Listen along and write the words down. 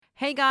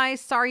Hey guys,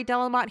 Sorry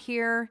Delamont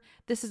here.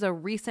 This is a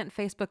recent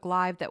Facebook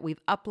Live that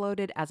we've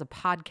uploaded as a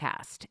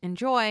podcast.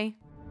 Enjoy.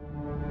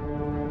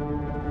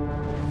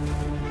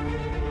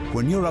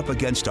 When you're up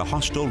against a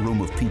hostile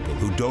room of people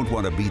who don't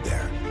want to be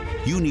there,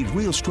 you need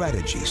real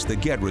strategies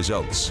that get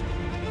results.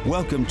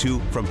 Welcome to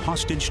From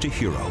Hostage to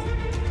Hero,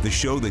 the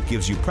show that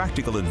gives you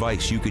practical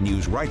advice you can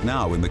use right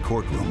now in the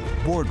courtroom,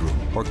 boardroom,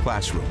 or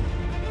classroom.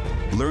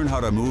 Learn how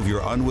to move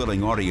your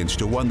unwilling audience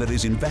to one that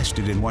is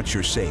invested in what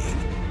you're saying,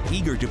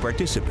 eager to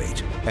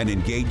participate, and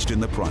engaged in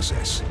the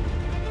process.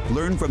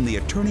 Learn from the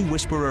attorney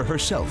whisperer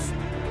herself,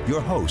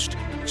 your host,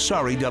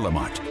 Sorry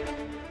Delamont.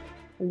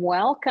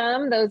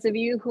 Welcome, those of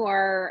you who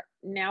are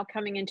now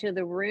coming into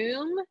the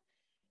room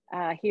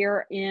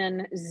here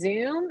in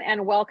Zoom,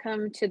 and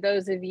welcome to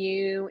those of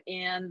you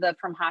in the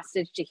From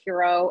Hostage to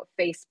Hero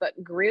Facebook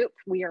group.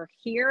 We are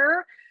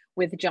here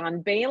with John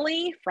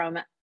Bailey from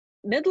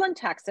Midland,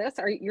 Texas.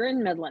 You're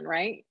in Midland,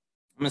 right?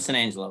 I'm in San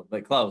Angelo,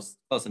 but close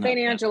enough. San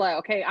Angelo. Yeah.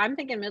 Okay, I'm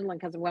thinking Midland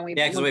because when we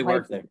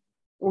work there.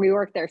 We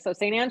work there. So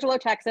San Angelo,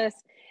 Texas,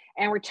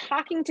 and we're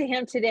talking to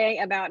him today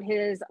about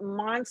his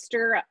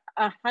monster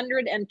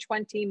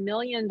 $120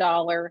 million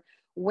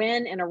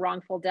win in a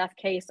wrongful death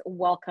case.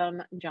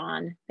 Welcome,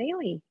 John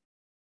Bailey.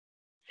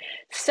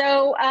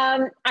 So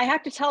I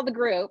have to tell the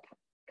group,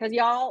 because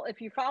y'all, if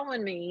you're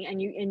following me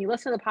and you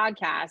listen to the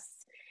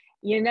podcasts,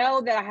 you know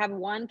that I have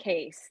one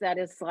case that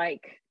is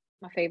like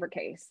my favorite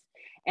case.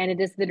 And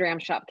it is the Dram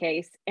Shop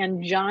case.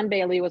 And John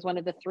Bailey was one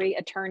of the 3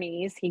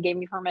 attorneys. He gave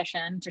me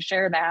permission to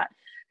share that,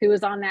 who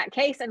was on that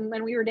case. And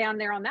when we were down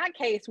there on that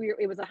case,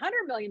 it was a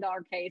 $100 million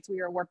case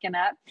we were working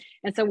up.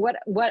 And so what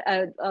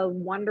a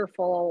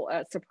wonderful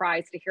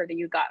surprise to hear that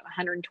you got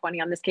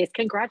 120 on this case.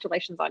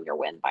 Congratulations on your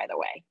win, by the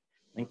way.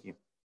 Thank you.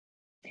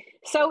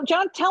 So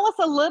John, tell us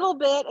a little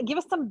bit, give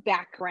us some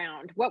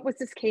background. What was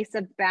this case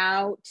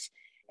about?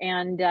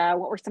 And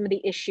what were some of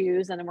the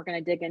issues? And then we're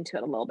going to dig into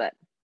it a little bit.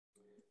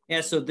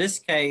 Yeah, so this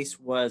case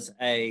was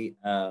we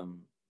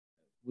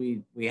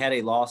had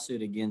a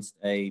lawsuit against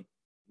it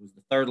was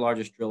the 3rd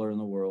largest driller in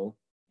the world,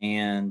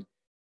 and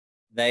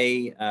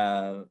they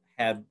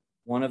had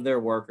one of their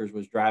workers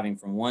was driving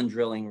from one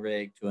drilling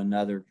rig to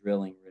another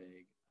drilling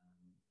rig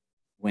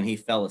when he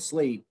fell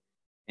asleep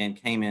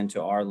and came into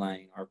our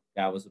lane. Our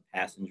guy was a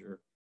passenger,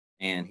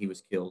 and he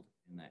was killed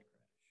in that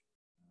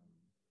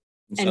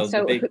crash.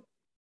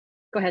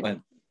 Go ahead. Go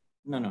ahead.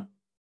 No.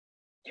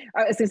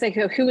 I was going to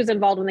say, who was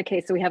involved in the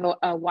case? So we have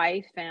a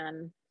wife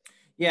and...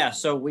 Yeah,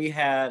 so we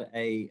had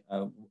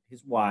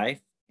his wife,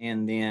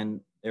 and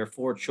then their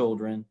 4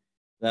 children.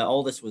 The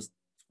oldest was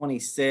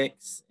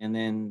 26, and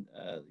then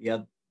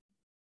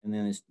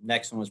his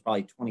next one was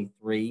probably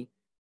 23,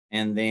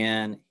 and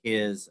then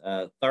his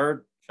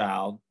 3rd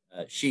child,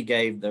 she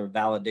gave the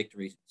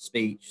valedictory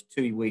speech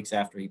 2 weeks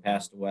after he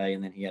passed away,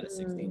 and then he had a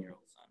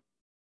 16-year-old son.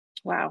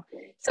 Wow.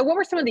 So what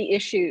were some of the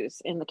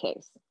issues in the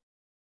case?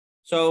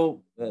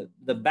 So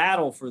the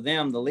battle for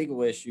them, the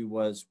legal issue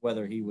was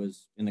whether he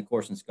was in the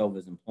course and scope of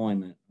his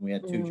employment. We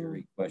had 2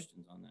 jury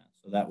questions on that.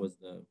 So that was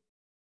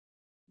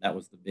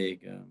the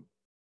big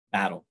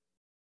battle.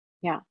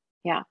 Yeah.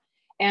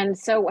 And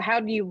so how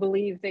do you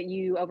believe that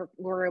you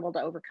were able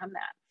to overcome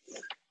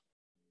that?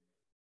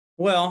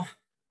 Well,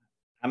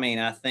 I mean,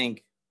 I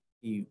think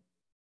he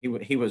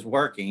was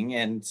working.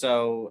 And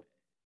so,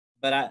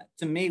 but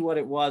to me, what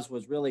it was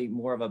really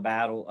more of a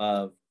battle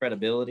of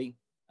credibility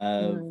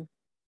of,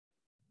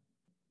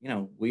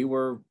 we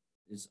were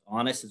as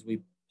honest as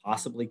we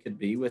possibly could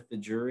be with the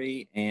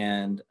jury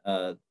and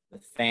the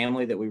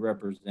family that we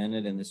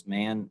represented. And this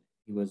man,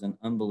 he was an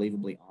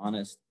unbelievably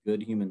honest,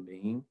 good human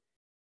being.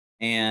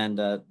 And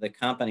the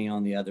company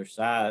on the other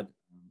side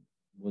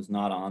was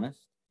not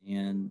honest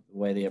in the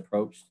way they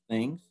approached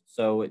things.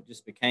 So it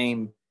just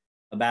became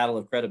a battle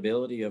of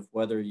credibility of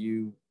whether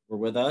you were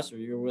with us or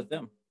you were with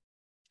them.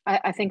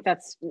 I think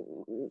that's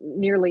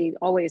nearly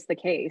always the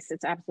case.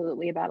 It's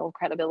absolutely a battle of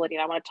credibility.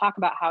 And I want to talk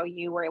about how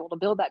you were able to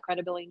build that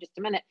credibility in just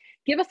a minute.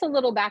 Give us a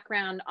little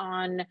background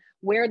on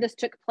where this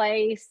took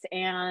place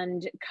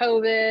and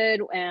COVID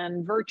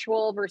and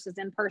virtual versus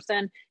in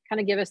person.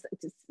 Kind of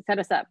set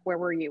us up. Where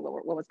were you?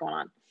 What was going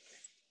on?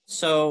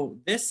 So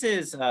this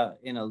is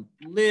in a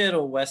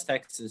little West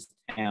Texas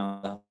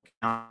town. The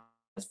town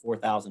has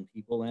 4,000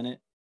 people in it.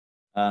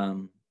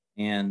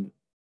 And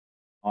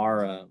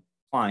our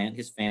client,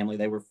 his family,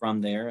 they were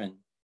from there and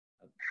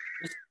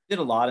just did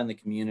a lot in the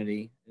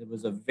community. It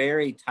was a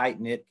very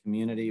tight-knit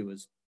community. It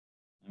was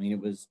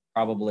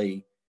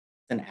probably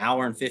an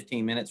hour and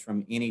 15 minutes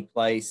from any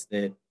place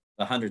that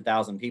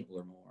 100,000 people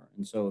or more.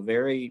 And so a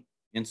very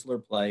insular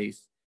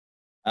place.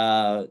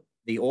 The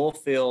oil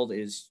field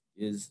is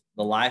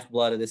the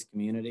lifeblood of this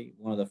community.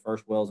 One of the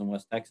first wells in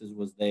West Texas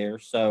was there.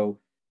 So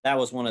that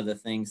was one of the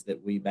things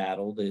that we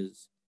battled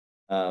is,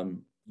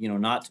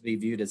 not to be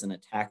viewed as an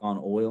attack on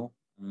oil.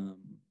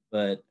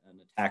 But an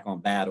attack on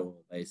bad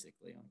oil,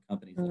 basically, on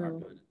companies that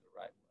aren't doing it the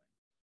right way.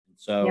 And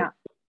so,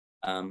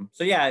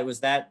 it was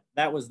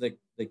that was the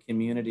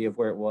community of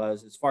where it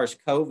was. As far as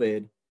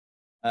COVID,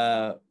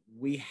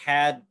 we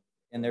had,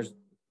 and there's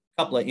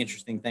couple of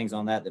interesting things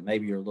on that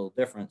maybe are a little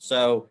different.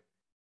 So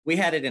we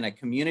had it in a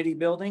community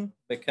building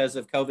because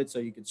of COVID, so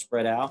you could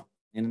spread out.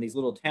 And in these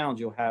little towns,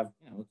 you'll have,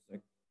 it's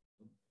like,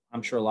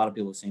 I'm sure a lot of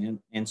people have seen it.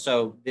 And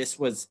so it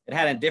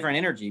had a different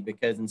energy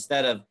because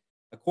instead of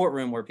a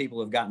courtroom where people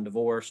have gotten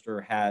divorced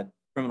or had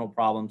criminal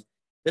problems,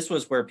 this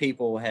was where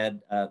people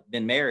had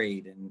been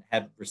married and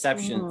had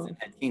receptions and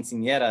had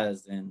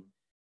quinceañeras. And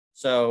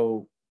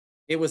so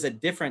it was a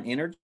different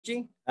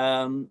energy.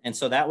 And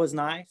so that was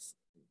nice.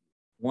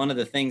 One of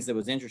the things that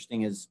was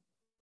interesting is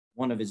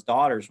one of his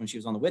daughters, when she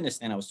was on the witness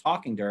stand, I was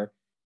talking to her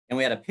and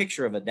we had a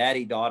picture of a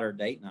daddy-daughter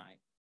date night.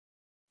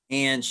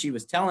 And she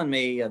was telling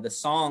me the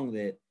song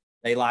that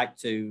they like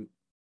to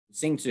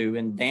sing to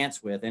and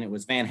dance with, and it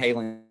was Van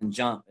Halen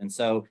Jump. And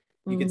so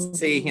you could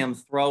see him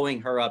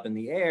throwing her up in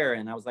the air.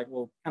 And I was like,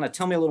 well, kind of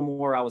tell me a little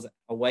more. I was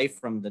away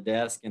from the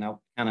desk and I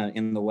kind of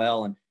in the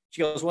well. And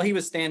she goes, well, he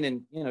was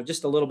standing,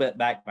 just a little bit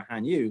back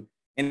behind you.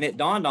 And it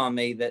dawned on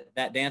me that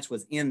that dance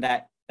was in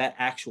that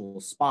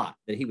actual spot,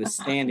 that he was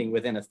standing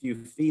within a few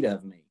feet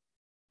of me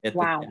at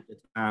the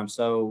time.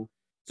 So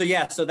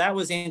that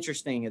was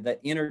interesting, that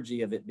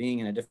energy of it being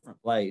in a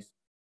different place.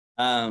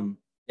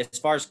 As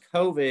far as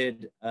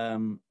COVID,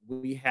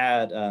 we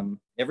had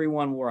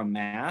everyone wore a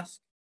mask,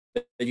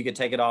 but you could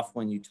take it off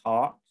when you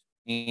talked.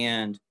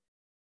 And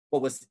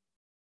what was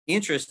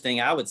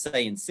interesting, I would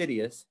say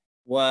insidious,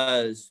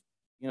 was,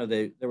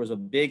 there was a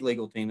big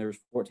legal team. There was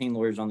 14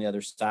 lawyers on the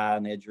other side,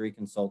 and they had jury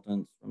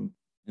consultants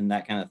and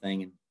that kind of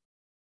thing.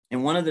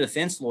 And one of the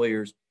defense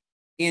lawyers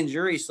in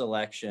jury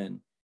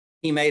selection,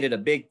 he made it a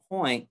big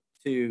point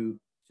to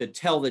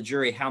tell the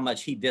jury how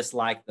much he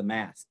disliked the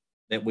mask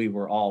that we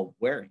were all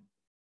wearing.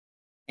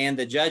 And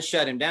the judge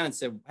shut him down and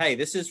said, hey,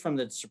 this is from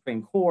the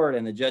Supreme Court.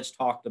 And the judge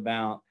talked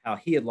about how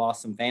he had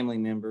lost some family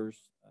members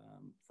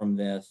from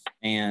this.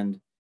 And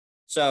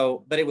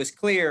so, but it was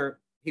clear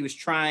he was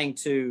trying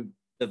to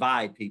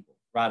divide people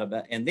right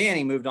about. And then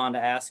he moved on to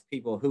ask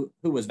people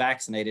who was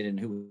vaccinated and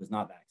who was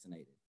not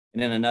vaccinated.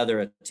 And then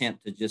another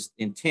attempt to just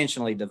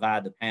intentionally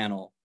divide the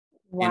panel.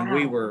 Wow. And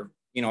we were,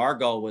 our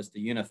goal was to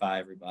unify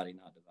everybody,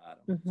 not divide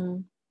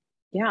them.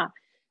 Mm-hmm. Yeah.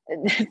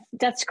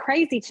 That's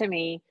crazy to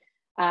me.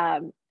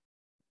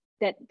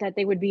 That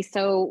they would be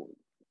so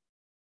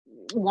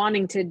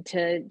wanting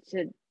to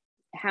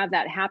have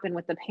that happen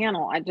with the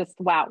panel. I just,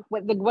 wow,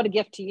 what a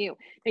gift to you.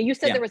 Now you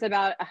said there was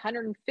about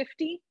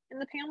 150 in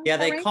the panel. Yeah,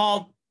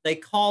 they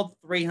called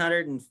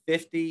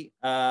 350,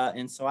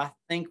 and so I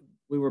think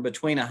we were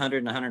between 100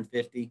 and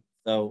 150.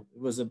 So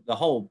it was the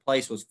whole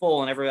place was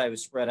full and everybody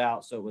was spread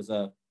out. So it was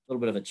a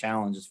little bit of a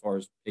challenge as far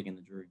as picking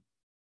the jury.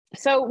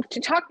 So to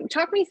talk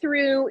me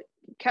through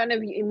kind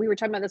of, and we were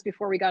talking about this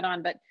before we got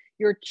on, but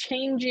your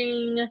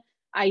changing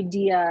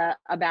idea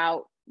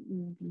about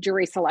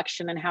jury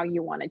selection and how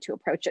you wanted to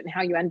approach it and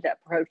how you ended up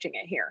approaching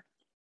it here.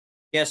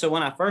 Yeah. So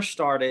when I first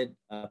started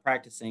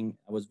practicing,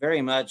 I was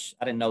very much,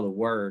 I didn't know the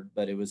word,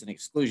 but it was an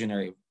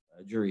exclusionary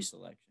jury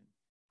selection.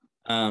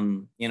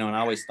 And I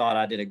always thought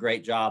I did a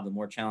great job the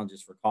more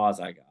challenges for cause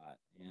I got.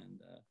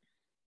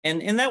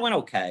 And that went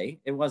okay.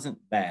 It wasn't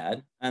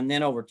bad. And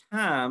then over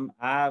time,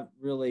 I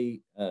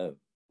really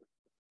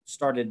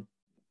started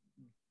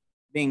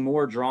being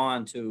more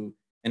drawn to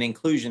an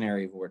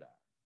inclusionary voir dire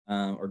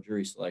or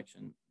jury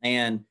selection.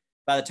 And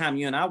by the time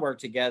you and I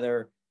worked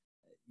together,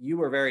 you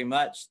were very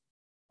much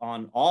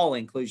on all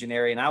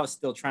inclusionary, and I was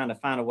still trying to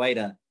find a way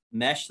to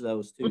mesh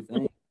those two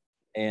things.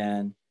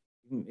 And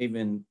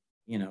even,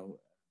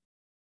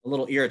 a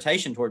little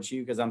irritation towards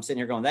you because I'm sitting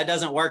here going, that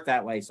doesn't work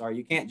that way. Sorry,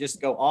 you can't just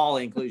go all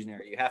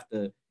inclusionary. You have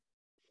to.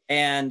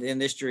 And in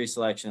this jury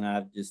selection,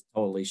 I've just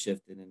totally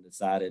shifted and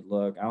decided,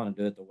 look, I want to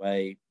do it the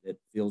way that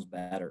feels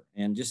better,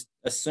 and just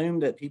assume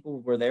that people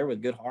were there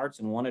with good hearts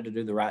and wanted to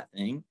do the right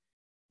thing.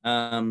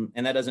 And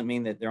that doesn't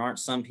mean that there aren't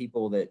some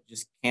people that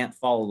just can't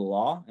follow the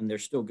law, and they're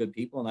still good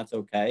people, and that's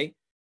okay.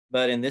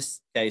 But in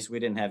this case, we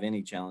didn't have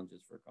any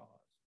challenges for cause.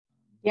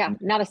 Yeah,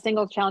 not a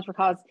single challenge for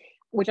cause,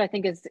 which I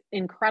think is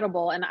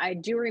incredible. And I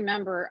do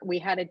remember we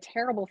had a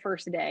terrible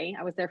first day.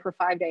 I was there for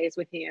 5 days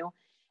with you.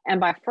 And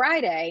by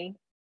Friday,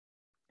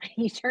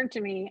 you turned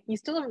to me, you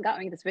still haven't got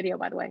me this video,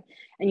 by the way.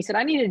 And you said,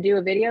 I need to do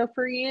a video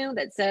for you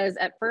that says,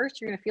 at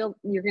first, you're going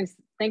to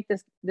think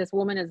this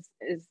woman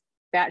is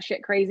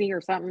batshit crazy or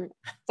something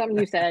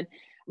you said,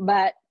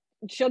 but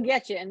she'll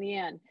get you in the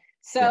end.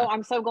 So yeah.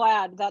 I'm so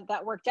glad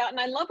that worked out. And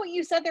I love what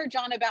you said there,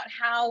 John, about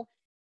how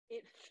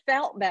it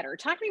felt better.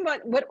 Talk to me about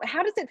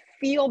how does it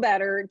feel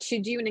better to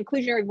do an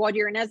inclusionary voir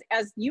dire? And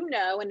as you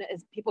know, and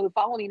as people who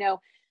follow me know,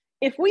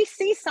 if we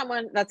see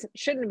someone that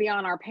shouldn't be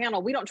on our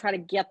panel, we don't try to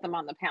get them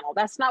on the panel.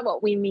 That's not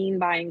what we mean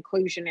by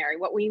inclusionary.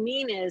 What we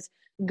mean is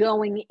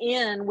going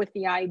in with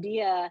the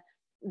idea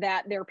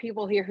that there are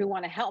people here who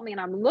want to help me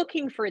and I'm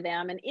looking for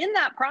them. And in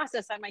that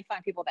process, I might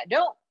find people that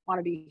don't want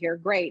to be here.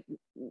 Great,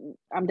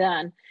 I'm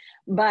done.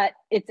 But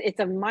it's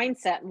a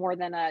mindset more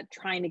than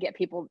trying to get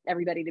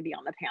everybody to be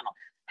on the panel.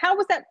 How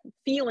was that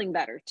feeling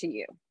better to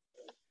you?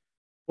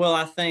 Well,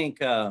 I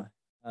think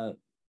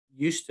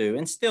used to,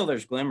 and still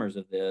there's glimmers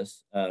of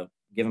this,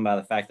 given by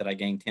the fact that I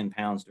gained 10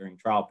 pounds during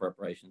trial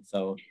preparation.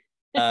 So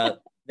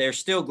there's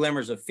still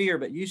glimmers of fear,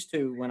 but used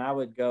to, when I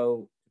would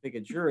go to pick a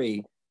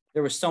jury,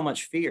 there was so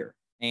much fear.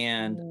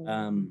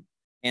 And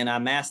I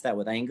masked that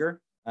with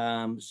anger.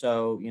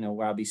 So,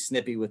 where I'll be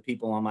snippy with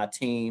people on my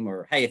team,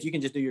 or, hey, if you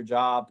can just do your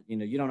job,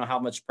 you don't know how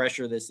much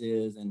pressure this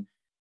is.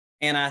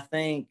 And I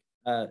think,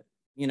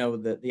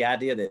 the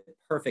idea that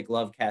perfect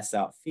love casts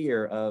out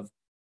fear, of,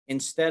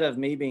 instead of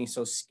me being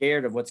so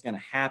scared of what's going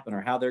to happen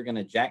or how they're going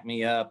to jack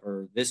me up,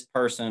 or this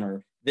person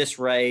or this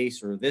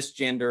race or this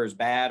gender is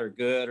bad or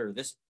good, or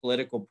this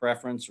political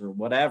preference or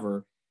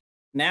whatever.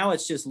 Now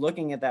it's just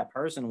looking at that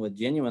person with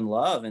genuine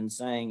love and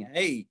saying,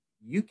 hey,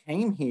 you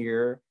came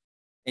here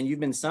and you've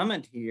been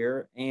summoned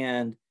here,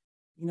 and,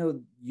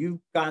 you've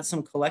got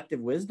some collective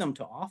wisdom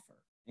to offer.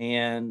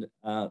 And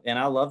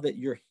I love that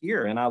you're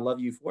here, and I love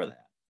you for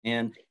that.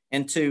 And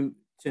to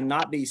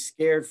not be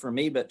scared for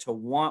me, but to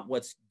want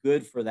what's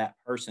good for that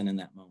person in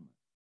that moment.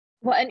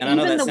 Well, and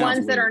even the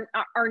ones that are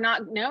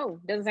not, no,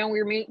 doesn't sound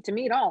weird to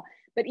me at all.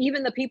 But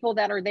even the people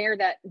that are there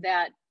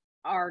that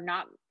are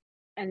not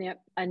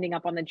ending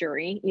up on the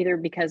jury, either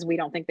because we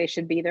don't think they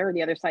should be there or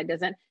the other side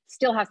doesn't,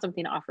 still have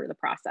something to offer the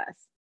process,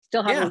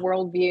 still have a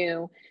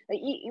worldview.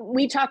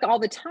 We talk all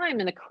the time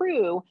in the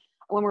crew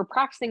when we're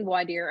practicing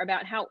voir dire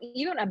about how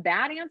even a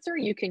bad answer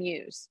you can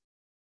use.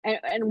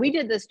 And we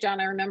did this,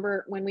 John. I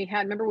remember when we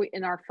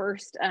in our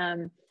first,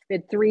 we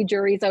had 3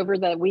 juries over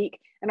the week.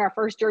 And our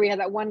first jury had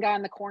that one guy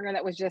in the corner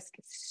that was just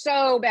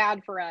so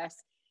bad for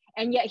us.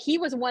 And yet he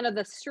was one of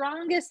the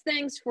strongest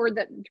things for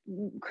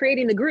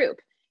creating the group,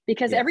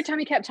 because every time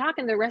he kept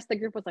talking, the rest of the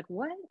group was like,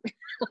 what?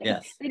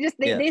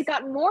 They've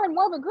gotten more and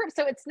more of a group.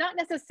 So it's not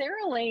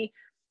necessarily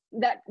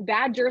that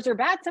bad jurors are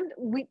bad.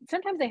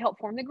 Sometimes they help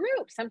form the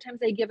group. Sometimes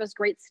they give us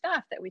great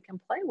stuff that we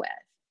can play with.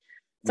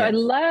 So I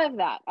love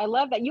that.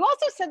 You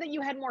also said that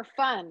you had more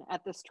fun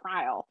at this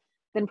trial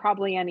than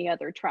probably any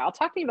other trial.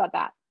 Talk to me about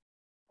that.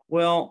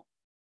 Well,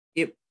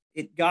 it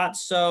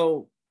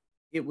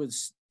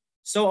was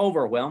so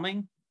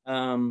overwhelming,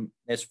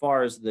 as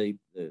far as the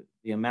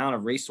amount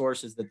of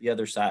resources that the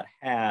other side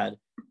had.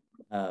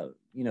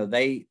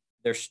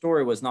 Their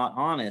story was not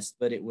honest,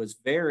 but it was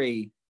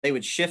they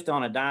would shift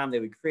on a dime. They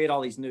would create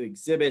all these new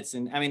exhibits.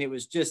 And it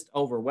was just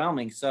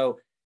overwhelming. So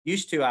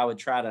used to, I would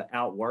try to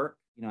outwork.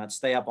 I'd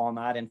stay up all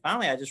night. And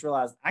finally, I just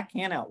realized I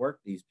can't outwork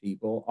these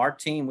people. Our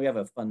team, we have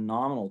a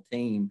phenomenal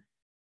team.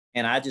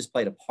 And I just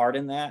played a part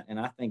in that. And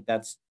I think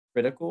that's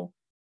critical.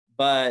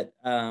 But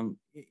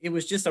it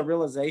was just a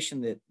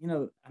realization that,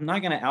 I'm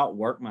not going to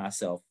outwork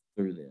myself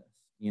through this,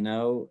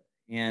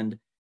 and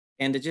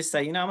to just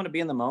say, I'm going to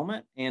be in the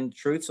moment, and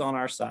truth's on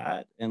our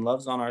side and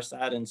love's on our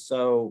side. And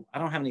so I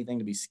don't have anything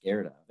to be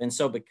scared of. And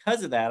so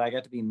because of that, I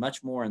got to be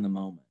much more in the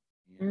moment.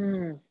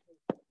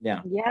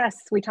 Yeah. Yes.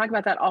 We talk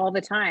about that all the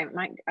time.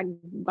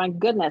 My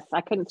goodness, I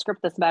couldn't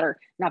script this better.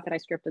 Not that I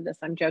scripted this,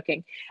 I'm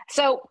joking.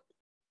 So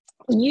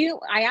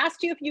I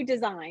asked you if you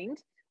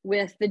designed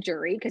with the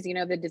jury, because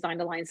the Design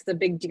Alliance is a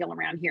big deal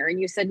around here.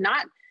 And you said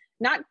not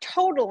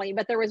totally,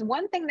 but there was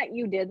one thing that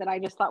you did that I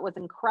just thought was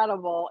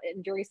incredible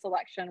in jury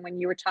selection,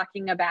 when you were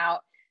talking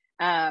about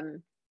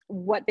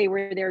what they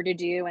were there to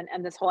do,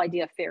 and this whole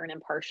idea of fair and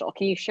impartial.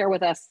 Can you share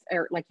with us,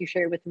 or like you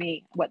shared with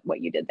me,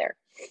 what you did there?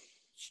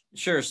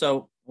 Sure.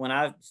 So when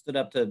I stood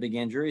up to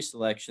begin jury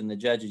selection, the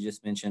judge had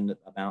just mentioned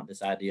about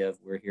this idea of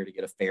we're here to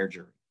get a fair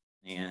jury,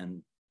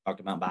 and talked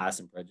about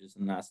bias and prejudice.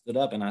 And I stood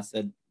up and I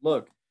said,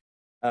 look,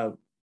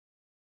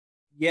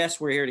 yes,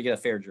 we're here to get a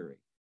fair jury,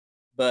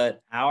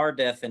 but our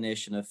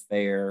definition of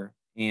fair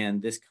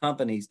and this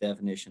company's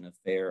definition of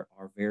fair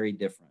are very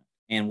different.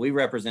 And we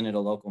represented a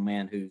local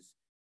man who's,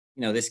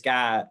 this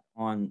guy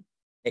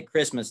at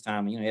Christmas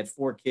time, he had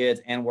 4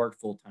 kids and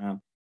worked full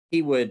time.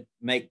 He would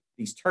make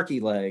these turkey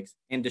legs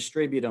and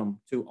distribute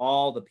them to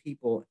all the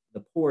people,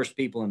 the poorest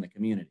people in the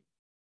community.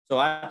 So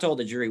I told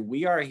the jury,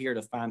 we are here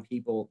to find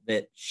people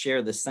that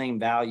share the same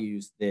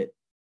values that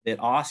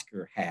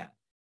Oscar had.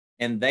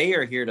 And they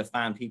are here to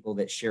find people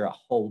that share a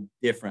whole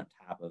different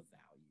type of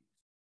values.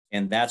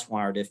 And that's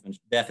why our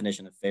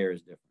definition of fair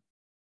is different.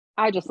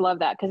 I just love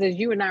that, because as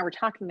you and I were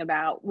talking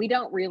about, we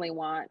don't really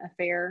want a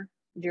fair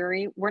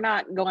jury. We're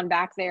not going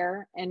back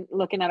there and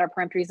looking at our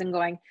peremptories and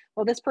going,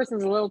 well, this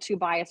person's a little too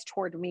biased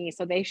toward me,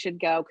 so they should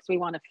go because we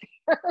want a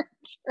fair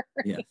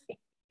jury. Yeah.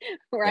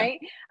 Right?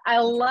 Yeah. I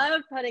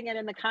love putting it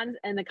in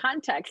the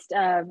context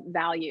of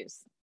values.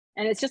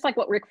 And it's just like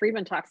what Rick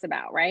Friedman talks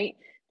about, right?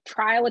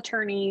 Trial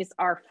attorneys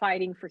are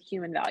fighting for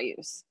human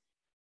values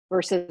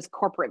versus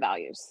corporate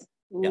values.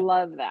 Yeah.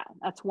 Love that.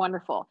 That's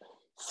wonderful.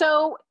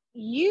 So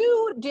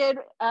you did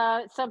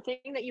something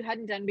that you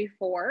hadn't done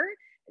before,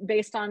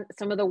 based on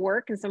some of the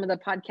work and some of the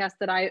podcasts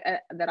that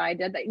I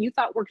did, that you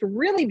thought worked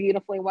really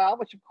beautifully well,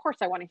 which of course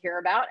I want to hear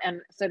about,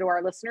 and so do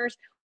our listeners.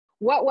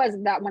 What was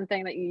that one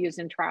thing that you used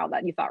in trial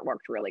that you thought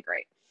worked really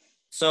great?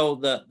 So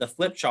the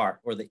flip chart,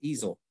 or the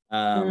easel,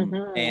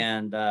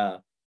 and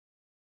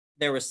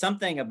there was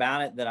something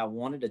about it that I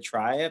wanted to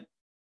try it.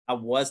 I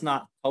was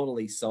not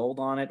totally sold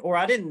on it, or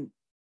not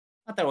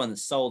that I wasn't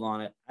sold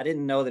on it. I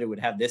didn't know that it would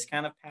have this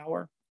kind of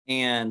power.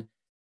 And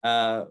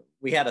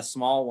we had a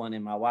small one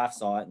and my wife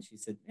saw it and she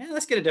said, yeah,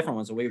 let's get a different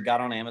one. So we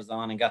got on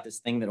Amazon and got this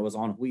thing that was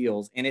on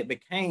wheels, and it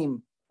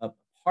became a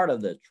part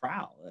of the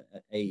trowel,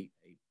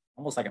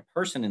 almost like a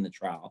person in the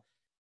trowel.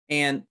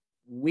 And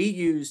we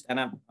used, and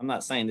I'm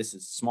not saying this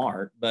is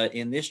smart, but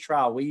in this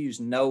trowel, we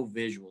used no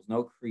visuals,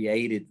 no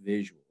created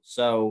visuals.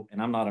 So,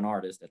 and I'm not an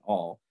artist at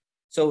all.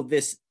 So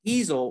this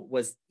easel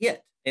was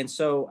it. And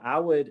so I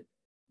would,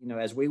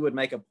 as we would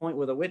make a point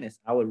with a witness,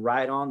 I would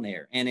write on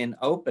there. And in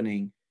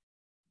opening,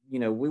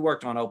 we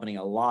worked on opening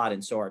a lot.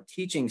 And so our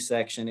teaching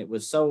section, it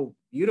was so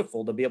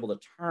beautiful to be able to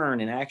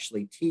turn and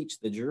actually teach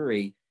the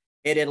jury.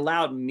 It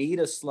allowed me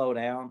to slow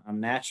down. I'm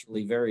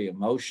naturally very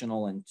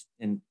emotional,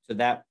 and to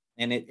that,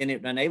 and it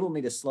enabled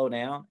me to slow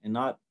down and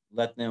not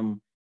let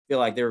them feel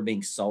like they were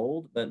being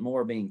sold, but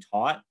more being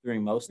taught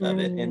during most of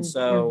it. And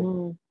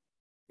so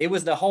it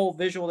was the whole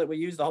visual that we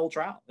used the whole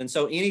trial. And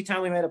so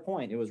anytime we made a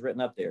point, it was written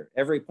up there,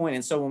 every point.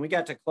 And so when we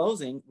got to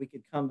closing, we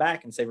could come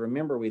back and say,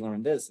 remember, we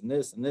learned this and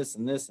this and this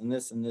and this and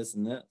this and this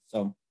and this.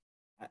 So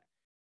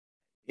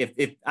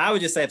if I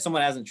would just say, if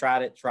someone hasn't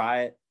tried it,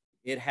 try it.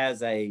 It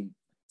has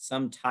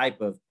some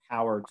type of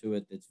power to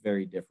it that's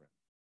very different.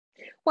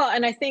 Well,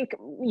 and I think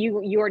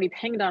you already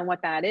pinged on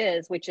what that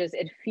is, which is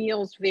it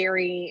feels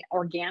very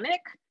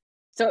organic.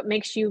 So it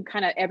makes you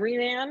kind of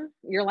everyman.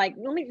 You're like,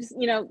 let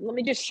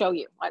me just show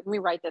you. Let me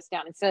write this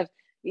down. Instead of,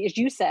 as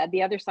you said,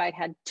 the other side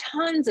had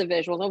tons of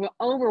visuals,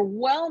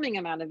 overwhelming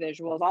amount of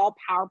visuals, all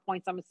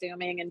PowerPoints, I'm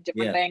assuming, and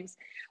different things,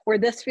 where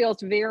this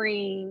feels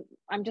very,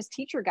 I'm just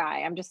teacher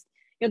guy. I'm just,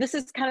 this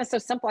is kind of so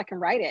simple. I can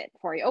write it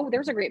for you. Oh,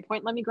 there's a great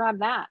point. Let me grab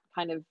that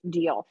kind of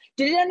deal.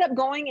 Did it end up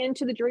going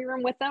into the jury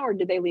room with them, or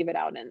did they leave it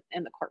out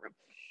in the courtroom?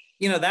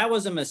 That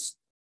was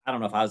I don't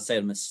know if I would say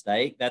a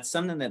mistake. That's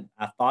something that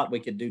I thought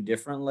we could do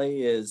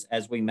differently, is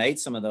as we made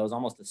some of those,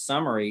 almost a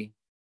summary,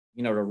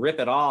 to rip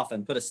it off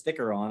and put a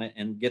sticker on it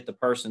and get the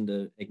person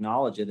to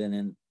acknowledge it and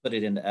then put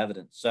it into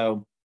evidence.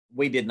 So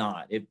we did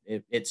not.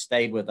 It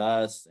stayed with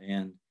us,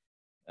 and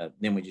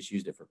then we just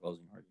used it for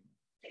closing argument.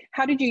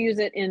 How did you use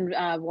it in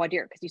voir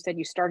dire? Because you said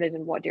you started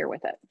in voir dire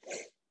with it.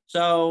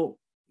 So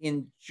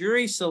in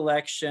jury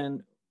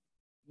selection,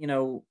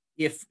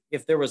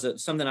 if there was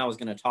something I was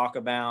going to talk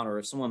about, or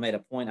if someone made a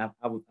point, I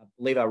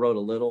believe I wrote a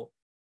little.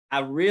 I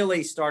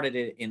really started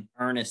it in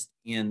earnest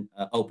in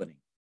opening.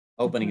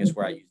 Opening is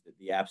where I used it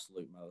the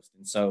absolute most.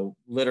 And so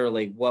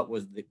literally what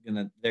was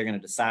they're going to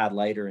decide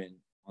later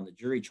on the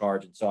jury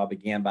charge. And so I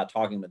began by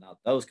talking about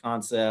those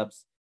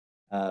concepts,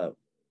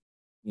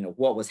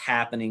 what was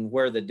happening,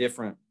 where the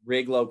different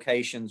rig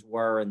locations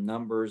were and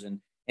numbers, and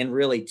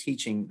really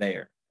teaching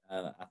there,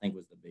 I think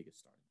was the biggest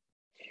start.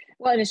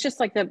 Well, and it's just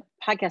like the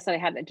podcast that I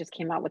had that just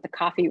came out with the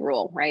coffee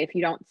rule, right? If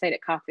you don't say it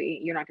at coffee,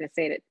 you're not going to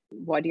say it at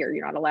voir dire.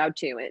 You're not allowed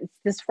to. It's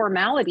this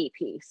formality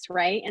piece,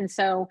 right? And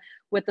so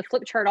what the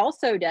flip chart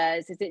also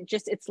does is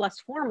it's less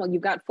formal.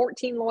 You've got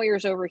 14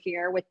 lawyers over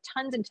here with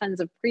tons and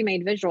tons of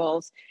pre-made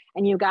visuals,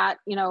 and you've got,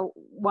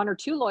 one or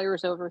two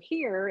lawyers over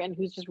here, and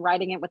who's just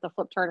writing it with the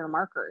flip chart or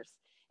markers.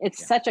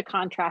 It's such a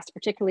contrast,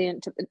 particularly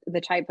into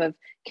the type of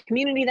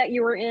community that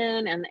you were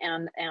in,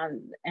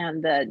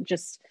 and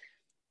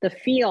the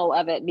feel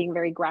of it being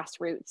very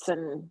grassroots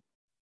and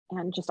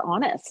just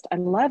honest. I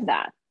love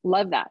that.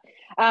 Love that.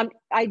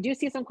 I do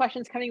see some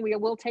questions coming. We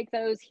will take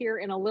those here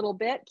in a little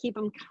bit. Keep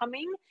them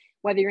coming.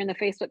 Whether you're in the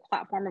Facebook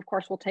platform, of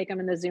course, we'll take them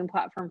in the Zoom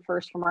platform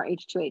first from our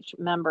H2H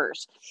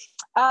members.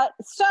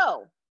 So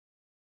talk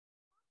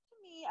to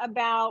me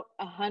about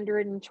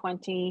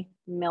 120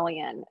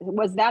 million.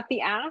 Was that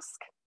the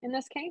ask in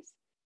this case?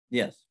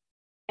 Yes.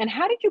 And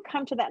how did you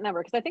come to that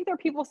number? Because I think there are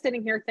people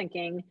sitting here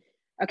thinking,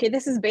 okay,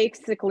 this is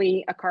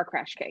basically a car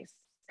crash case,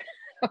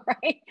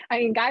 right? I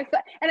mean, a guy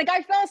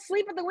fell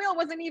asleep at the wheel,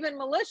 wasn't even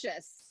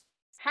malicious.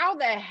 How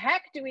the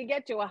heck do we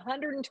get to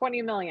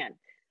 120 million?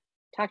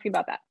 Talk to me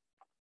about that.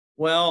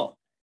 Well,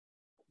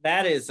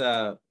 that is,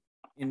 and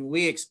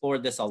we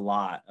explored this a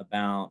lot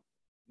about,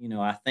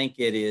 I think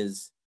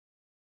it's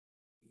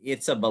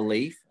a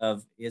belief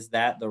of, is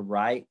that the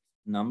right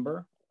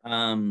number?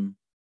 And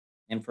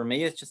for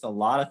me, it's just a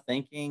lot of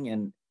thinking,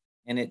 and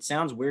it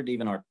sounds weird to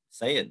even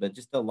say it, but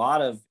just a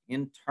lot of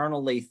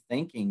internally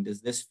thinking.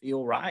 Does this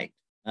feel right?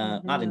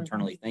 Not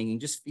internally thinking,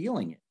 just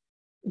feeling it.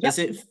 Yep. Does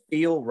it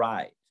feel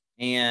right?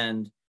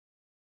 And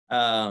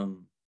and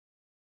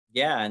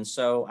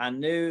so I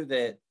knew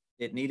that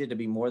it needed to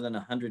be more than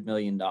 $100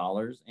 million,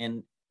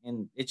 and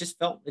it just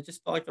felt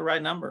like the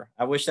right number.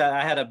 I wish that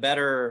I had a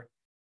better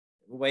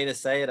way to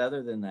say it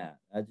other than that.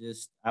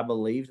 I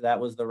believed that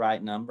was the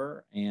right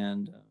number,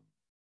 and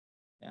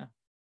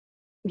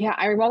Yeah,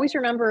 I always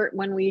remember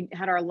when we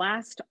had our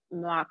last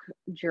mock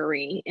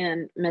jury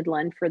in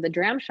Midland for the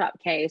Dram Shop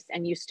case,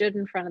 and you stood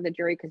in front of the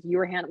jury because you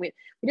were we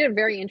did a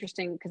very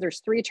interesting, because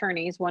there's 3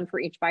 attorneys, one for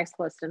each vice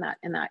list in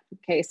that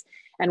case,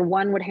 and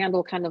one would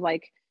handle kind of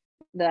like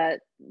the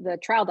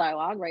trial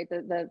dialogue, right?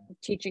 The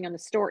teaching on the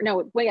story.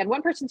 No, we had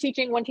one person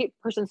teaching, one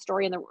person's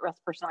story, and the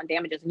rest person on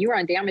damages. And you were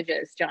on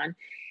damages, John,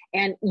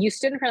 and you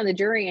stood in front of the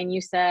jury and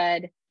you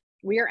said,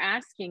 "We are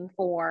asking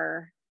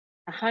for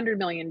 $100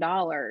 million."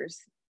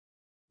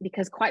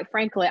 because quite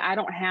frankly, I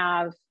don't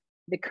have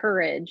the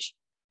courage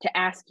to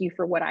ask you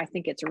for what I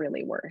think it's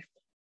really worth.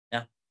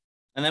 Yeah.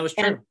 And that was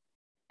true. And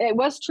it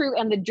was true.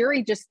 And the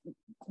jury just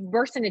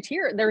burst into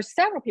tears. There were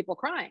several people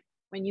crying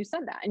when you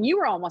said that, and you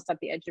were almost at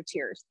the edge of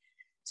tears.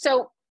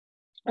 So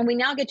when we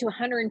now get to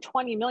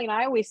 120 million,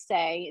 I always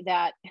say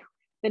that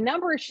the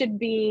number should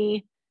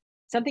be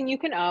something you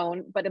can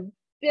own, but a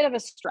bit of a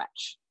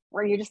stretch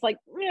where you're just like,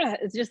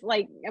 it's just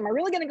like, am I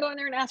really going to go in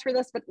there and ask for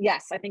this? But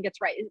yes, I think it's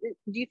right.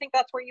 Do you think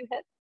that's where you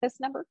hit this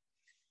number?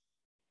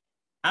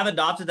 I've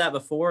adopted that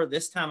before.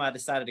 This time I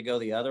decided to go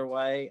the other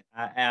way.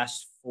 I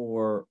asked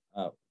for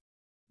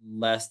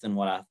less than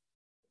what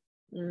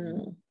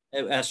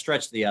I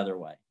stretched the other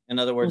way. In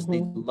other words,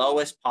 the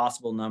lowest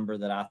possible number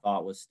that I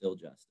thought was still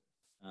justice.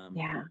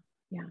 Yeah.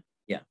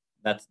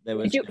 That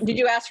was. Did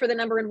you ask for the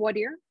number in what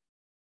year?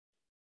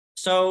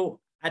 So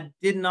I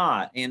did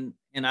not, and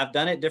I've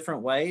done it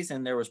different ways,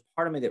 and there was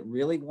part of me that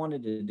really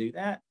wanted to do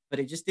that, but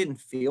it just didn't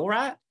feel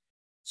right.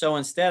 So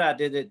instead, I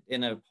did it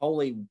in a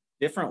wholly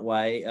different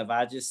way.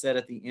 I just said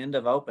at the end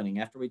of opening,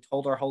 after we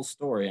told our whole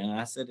story, and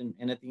I said,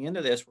 and at the end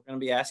of this, we're going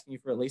to be asking you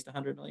for at least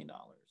 $100 million.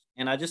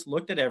 And I just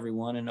looked at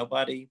everyone, and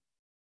nobody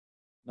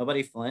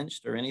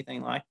flinched or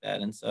anything like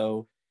that. And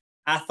so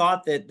I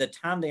thought that the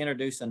time to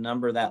introduce a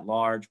number that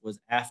large was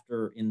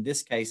after, in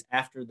this case,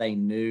 after they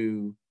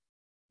knew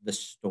the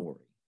story.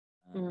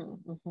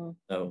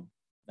 So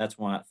that's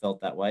why it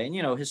felt that way.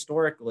 And,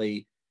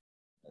 historically,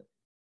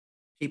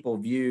 people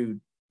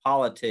viewed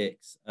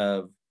politics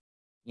of,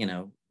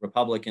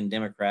 Republican,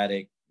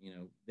 Democratic,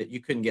 that you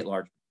couldn't get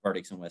large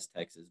verdicts in West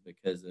Texas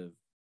because of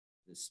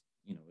this,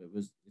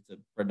 it's a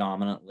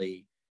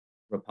predominantly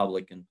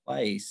Republican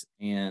place.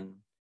 And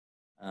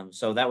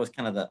so that was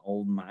kind of the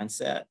old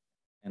mindset.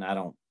 And I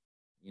don't,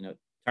 it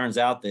turns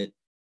out that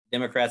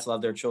Democrats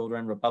love their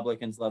children,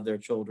 Republicans love their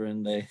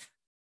children.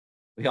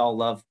 We all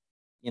love,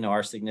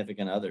 our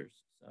significant others.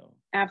 So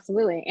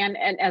absolutely. And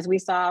as we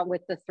saw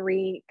with the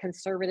 3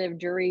 conservative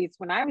juries,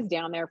 when I was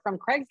down there from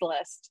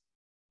Craigslist,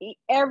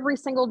 every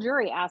single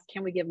jury asked,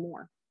 can we give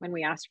more when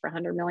we asked for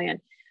 100 million?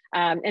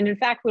 And in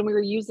fact, when we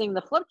were using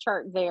the flip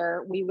chart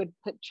there, we would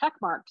put check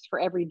marks for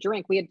every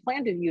drink. We had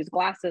planned to use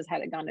glasses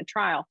had it gone to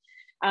trial.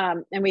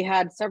 And we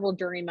had several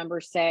jury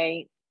members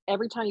say,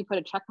 every time you put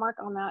a check mark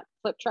on that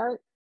flip chart,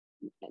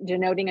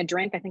 denoting a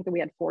drink, I think that we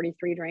had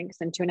 43 drinks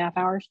in 2.5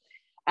 hours.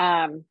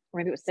 Or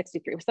maybe it was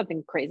 63, it was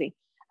something crazy.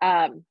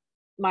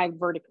 My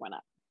verdict went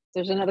up.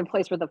 There's another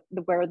place where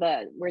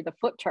the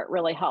flip chart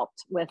really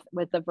helped with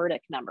the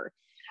verdict number.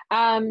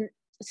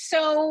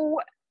 So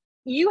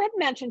you had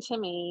mentioned to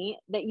me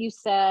that you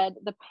said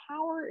the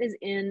power is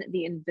in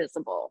the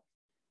invisible.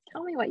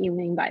 Tell me what you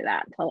mean by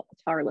that. Tell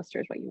our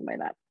listeners what you mean by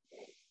that.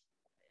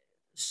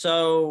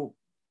 So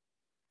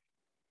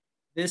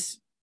this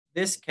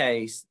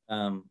case,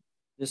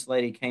 this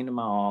lady came to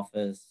my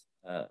office,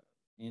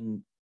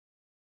 and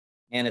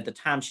at the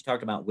time she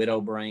talked about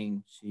widow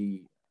brain.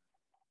 She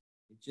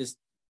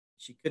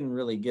couldn't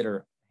really get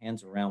her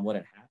hands around what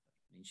had happened.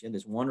 I mean, she had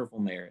this wonderful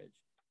marriage.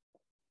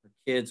 Her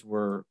kids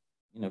were,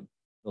 the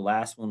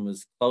last one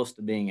was close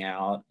to being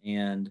out,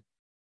 and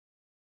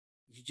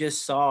you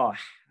just saw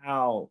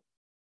how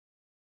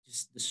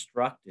just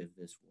destructive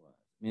this was.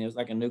 I mean, it was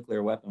like a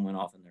nuclear weapon went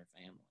off in their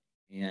family,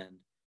 and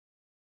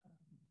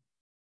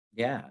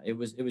it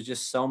was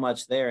just so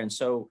much there. And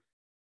so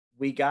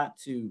we got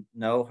to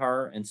know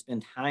her and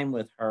spend time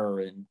with her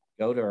and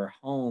go to her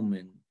home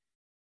and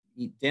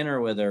eat dinner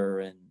with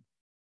her,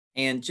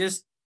 and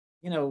just,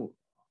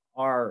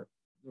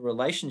 the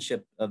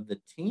relationship of the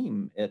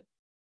team at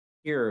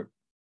here,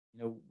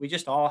 we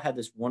just all had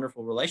this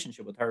wonderful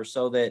relationship with her,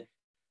 so that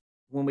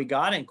when we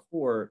got in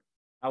court,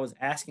 I was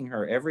asking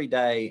her every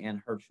day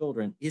and her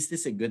children, is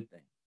this a good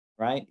thing?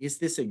 Right? Is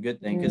this a good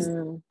thing? Because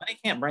money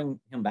can't bring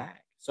him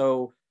back.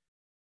 So,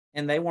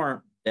 and they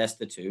weren't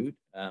destitute.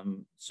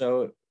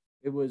 So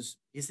it was,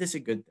 is this a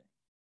good thing?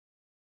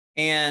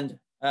 And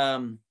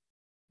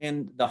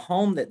the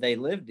home that they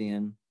lived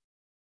in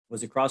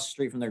was across the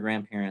street from their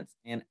grandparents.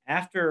 And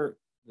after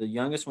the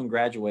youngest one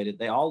graduated,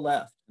 they all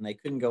left and they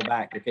couldn't go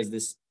back because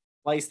this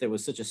place that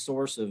was such a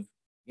source of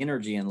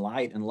energy and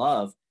light and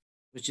love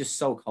was just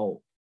so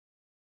cold.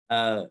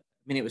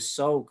 It was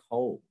so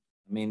cold.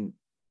 I mean,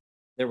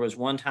 there was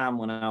one time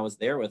when I was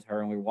there with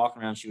her and we were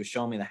walking around, she was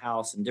showing me the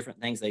house and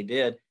different things they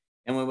did.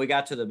 And when we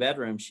got to the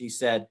bedroom, she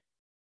said,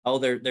 oh,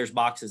 there's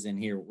boxes in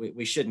here.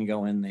 We shouldn't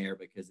go in there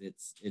because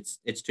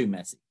it's too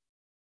messy.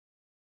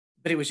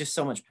 But it was just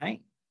so much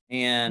pain.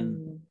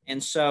 And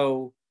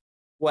so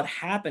what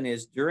happened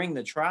is during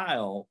the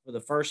trial, for the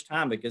first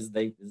time, because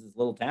this is a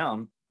little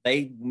town,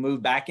 they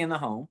moved back in the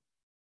home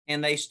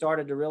and they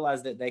started to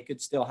realize that they could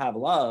still have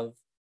love,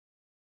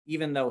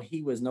 even though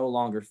he was no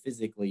longer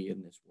physically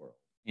in this world,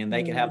 and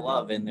they could have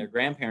love, and their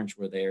grandparents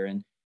were there,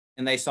 and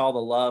they saw the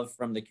love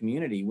from the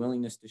community,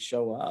 willingness to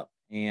show up.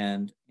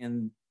 And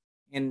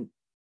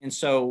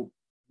so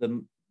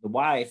the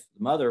wife,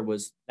 the mother,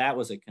 that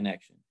was a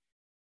connection.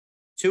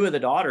 two of the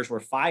daughters were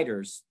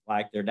fighters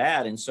like their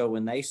dad. And so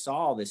when they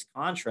saw this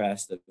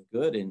contrast of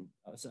good and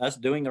us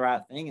doing the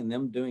right thing and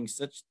them doing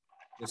such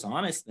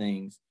dishonest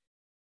things,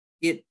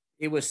 it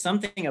was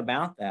something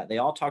about that. They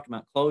all talked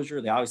about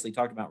closure. They obviously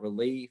talked about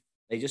relief.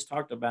 They just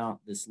talked about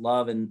this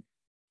love, and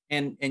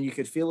you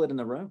could feel it in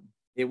the room.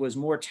 It was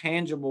more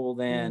tangible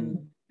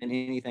than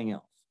anything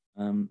else.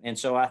 And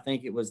so I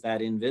think it was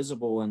that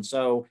invisible. And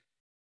so,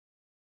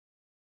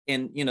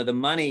 and the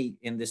money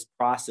in this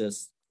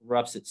process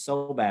corrupts it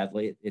so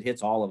badly. It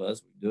hits all of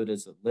us. We do it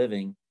as a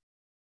living,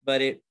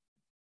 but it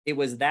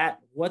was that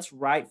what's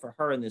right for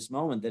her in this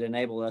moment that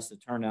enabled us to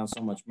turn down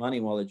so much money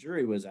while the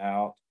jury was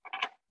out,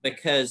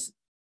 because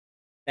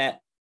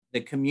that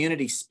the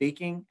community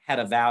speaking had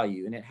a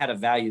value, and it had a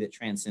value that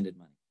transcended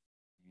money.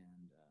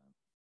 And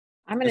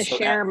I'm going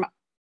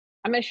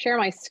to share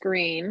my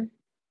screen.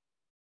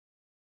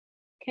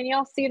 Can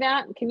y'all see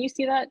that? Can you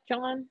see that,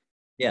 John?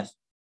 Yes.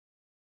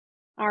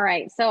 All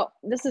right. So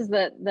this is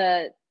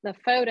the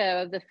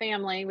photo of the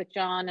family with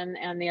John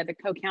and the other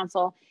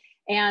co-counsel.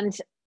 And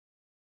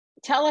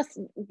tell us,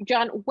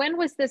 John, when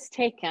was this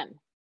taken?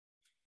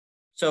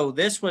 So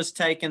this was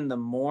taken the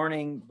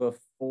morning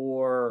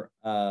before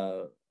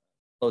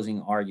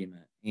closing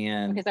argument.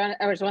 And okay, so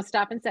I just want to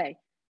stop and say,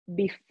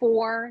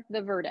 before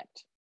the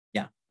verdict.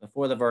 Yeah,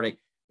 before the verdict.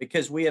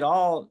 Because we had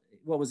all,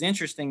 what was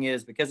interesting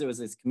is because it was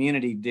this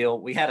community deal,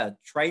 we had a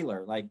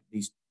trailer, like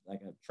a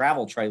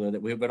travel trailer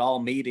that we would all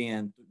meet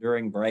in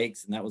during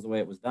breaks, and that was the way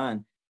it was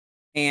done.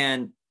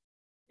 And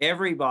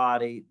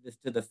everybody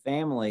to the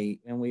family,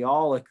 and we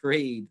all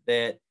agreed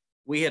that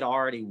we had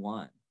already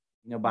won,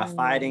 by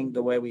fighting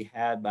the way we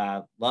had,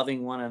 by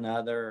loving one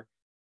another,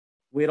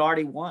 we had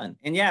already won.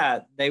 And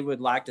yeah, they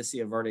would like to see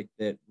a verdict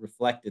that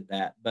reflected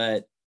that,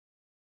 but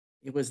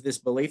it was this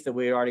belief that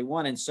we had already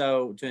won. And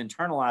so to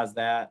internalize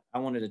that, I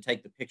wanted to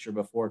take the picture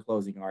before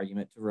closing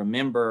argument to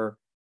remember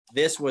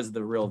this was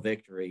the real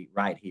victory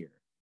right here.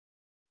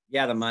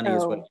 Yeah, the money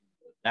is what,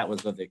 that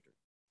was the victory.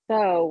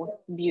 So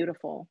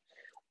beautiful.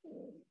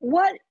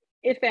 What,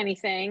 if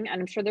anything,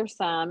 and I'm sure there's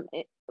some,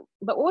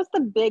 but what was the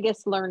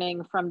biggest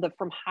learning from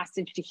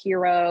Hostage to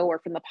Hero or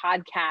from the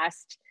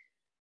podcast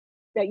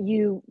that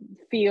you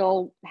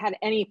feel had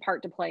any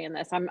part to play in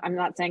this? I'm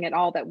not saying at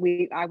all that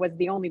I was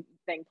the only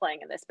thing playing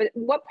in this, but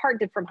what part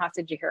did From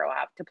Hostage to Hero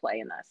have to play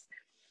in this?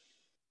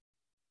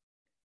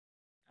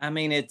 I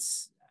mean,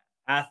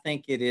 I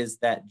think it is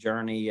that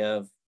journey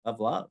of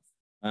love.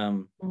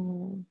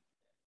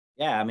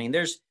 Yeah, I mean,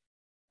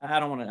 I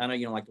know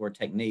you don't like the word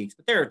techniques,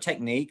 but there are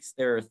techniques.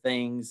 There are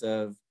things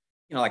of,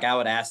 like I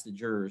would ask the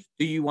jurors,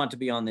 do you want to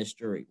be on this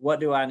jury? What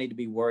do I need to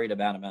be worried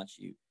about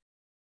you?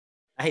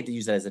 I hate to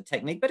use that as a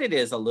technique, but it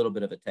is a little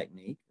bit of a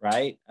technique,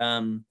 right?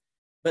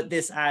 But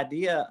this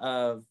idea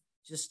of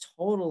just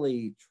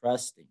totally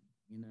trusting,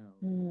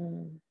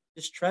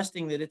 just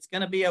trusting that it's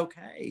going to be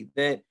okay,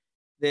 that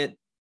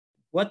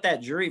what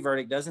that jury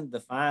verdict doesn't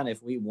define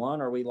if we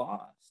won or we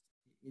lost.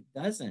 It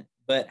doesn't,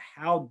 but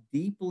how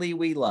deeply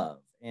we love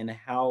and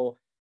how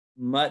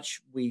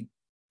much we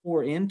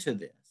pour into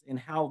this and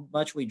how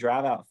much we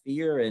drive out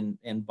fear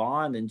and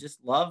bond and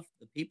just love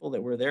the people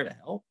that we're there to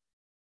help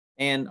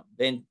and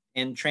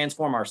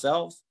transform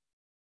ourselves.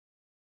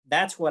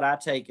 That's what I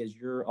take as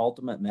your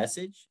ultimate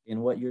message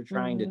in what you're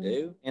trying to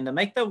do and to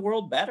make the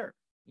world better,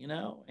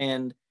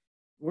 and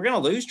we're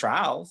going to lose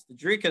trials. The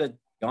jury could have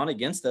gone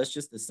against us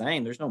just the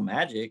same. There's no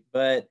magic,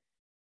 but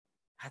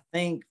I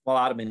think while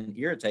I'd have been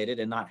irritated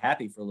and not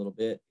happy for a little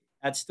bit,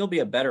 I'd still be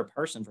a better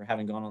person for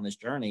having gone on this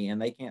journey.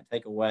 And they can't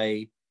take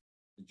away,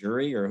 the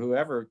jury or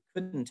whoever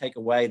couldn't take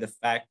away the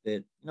fact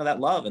that,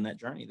 that love and that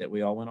journey that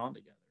we all went on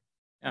together.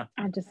 Yeah.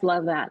 I just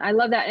love that. I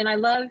love that. And I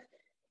love,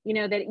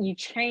 that you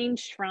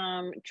changed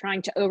from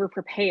trying to over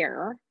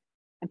prepare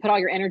and put all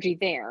your energy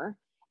there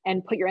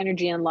and put your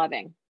energy in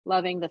loving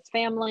this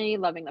family,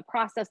 loving the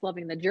process,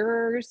 loving the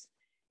jurors,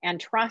 and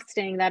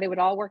trusting that it would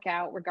all work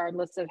out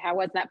regardless of how it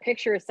was. That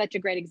picture is such a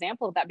great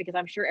example of that, because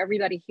I'm sure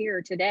everybody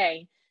here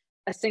today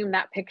assumed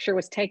that picture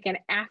was taken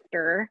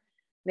after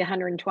the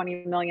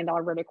 $120 million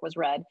verdict was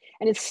read.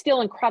 And it's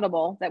still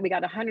incredible that we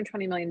got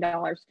 $120 million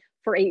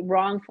for a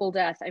wrongful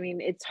death. I mean,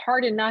 it's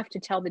hard enough to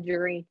tell the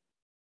jury,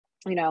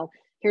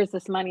 here's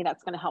this money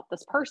that's going to help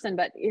this person,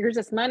 but here's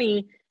this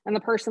money and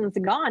the person's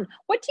gone.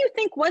 What do you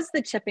think was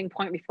the tipping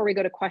point, before we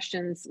go to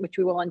questions, which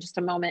we will in just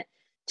a moment,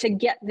 to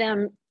get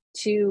them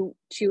to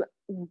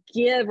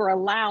give or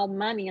allow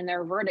money in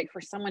their verdict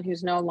for someone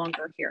who's no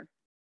longer here?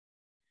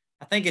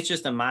 I think it's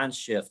just a mind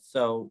shift.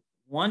 So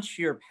once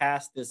you're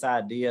past this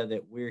idea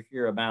that we're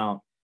here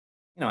about,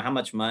 how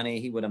much money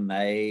he would have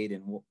made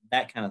and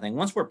that kind of thing.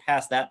 Once we're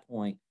past that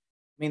point,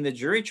 I mean, the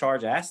jury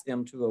charge asked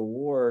them to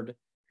award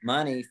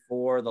money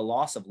for the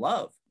loss of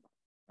love,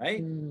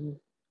 right?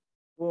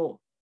 Well,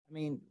 I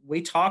mean,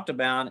 we talked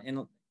about,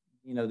 and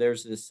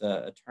there's this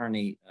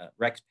attorney,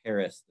 Rex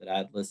Paris, that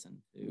I'd listened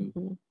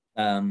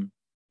to.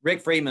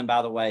 Rick Friedman,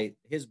 by the way,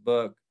 his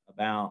book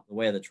about the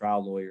way of the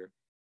trial lawyer,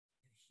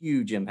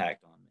 huge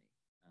impact on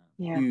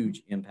me.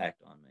 Huge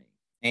impact on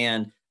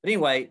me. But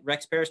anyway,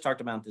 Rex Paris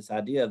talked about this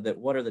idea of that,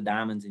 what are the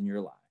diamonds in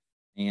your life?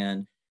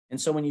 And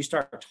so when you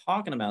start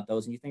talking about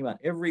those and you think about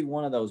every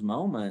one of those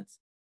moments,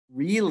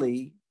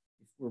 really,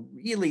 if we're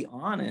really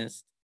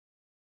honest,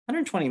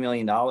 $120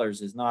 million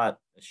is not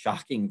a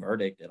shocking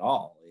verdict at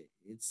all.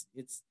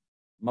 It's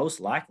most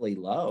likely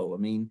low. I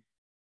mean,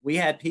 we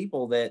had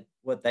people that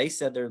what they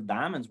said their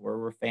diamonds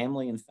were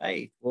family and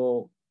faith.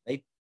 Well,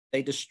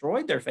 they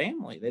destroyed their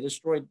family. They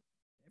destroyed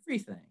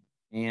everything.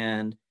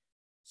 And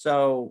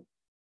so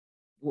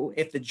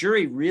if the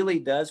jury really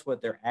does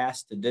what they're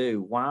asked to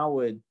do, why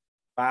would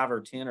 5 or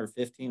 10 or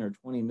 15 or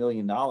 $20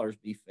 million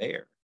be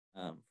fair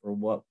for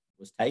what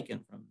was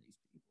taken from these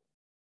people?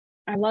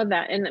 I love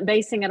that. And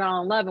basing it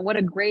all on love. And what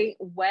a great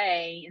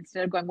way,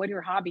 instead of going, what are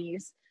your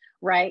hobbies,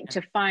 right?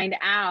 To find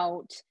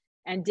out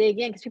and dig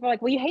in. Because people are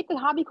like, well, you hate the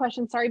hobby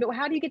question. Sorry, but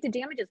how do you get to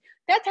damages?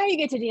 That's how you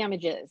get to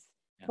damages.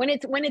 Yeah.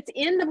 When it's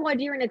in the voir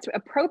dire and it's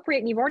appropriate,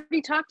 and you've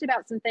already talked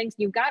about some things,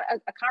 you've got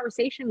a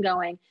conversation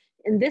going.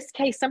 In this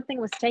case,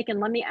 something was taken.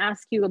 Let me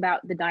ask you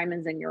about the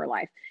diamonds in your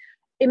life.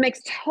 It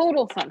makes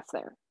total sense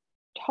there.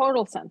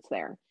 Total sense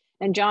there.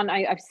 And John,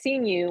 I've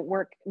seen you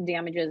work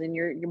damages, and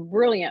you're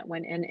brilliant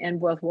when in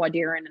both voir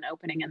dire and an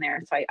opening in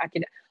there. So I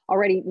could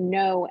already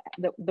know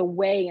the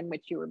way in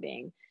which you were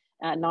being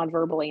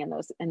non-verbally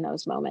in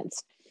those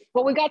moments.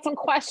 Well, we got some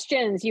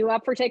questions. You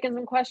up for taking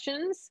some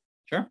questions?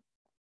 Sure.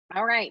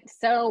 All right.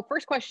 So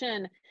first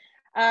question,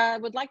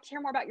 would like to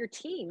hear more about your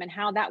team and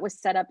how that was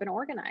set up and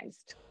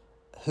organized.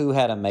 Who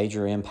had a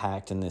major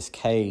impact in this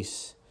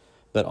case,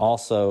 but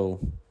also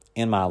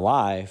in my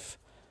life,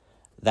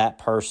 that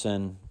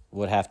person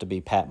would have to be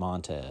Pat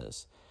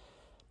Montez.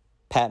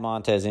 Pat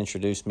Montez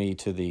introduced me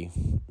to the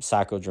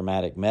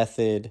psychodramatic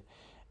method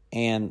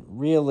and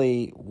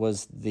really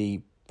was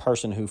the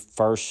person who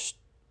first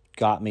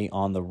got me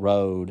on the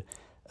road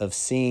of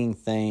seeing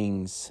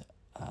things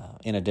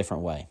in a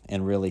different way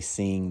and really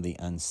seeing the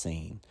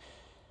unseen.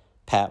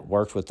 Pat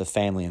worked with the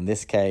family in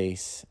this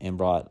case and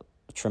brought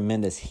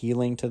tremendous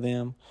healing to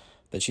them,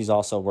 but she's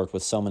also worked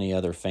with so many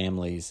other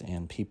families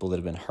and people that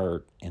have been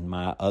hurt in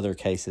my other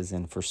cases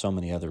and for so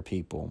many other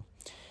people.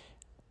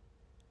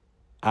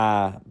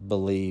 I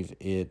believe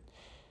it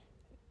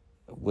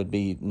would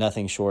be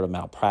nothing short of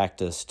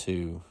malpractice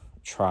to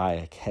try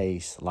a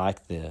case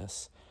like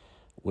this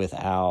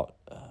without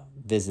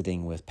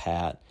visiting with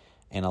Pat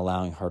and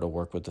allowing her to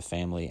work with the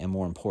family and,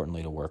 more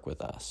importantly, to work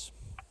with us.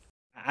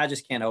 I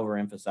just can't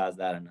overemphasize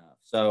that enough.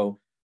 So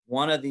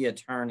one of the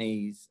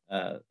attorneys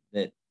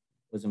that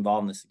was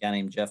involved in this, a guy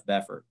named Jeff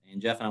Beffert, and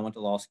Jeff and I went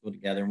to law school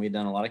together, and we'd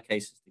done a lot of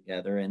cases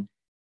together, and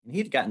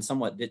he'd gotten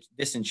somewhat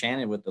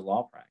disenchanted with the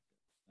law practice.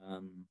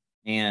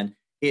 And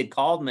he had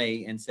called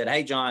me and said,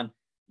 hey, John,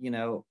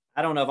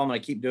 I don't know if I'm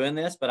going to keep doing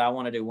this, but I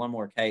want to do one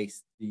more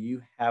case. Do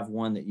you have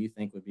one that you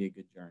think would be a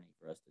good journey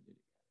for us to do together?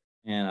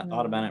 And I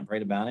thought about it and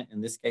prayed about it,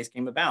 and this case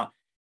came about.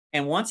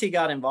 And once he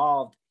got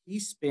involved, he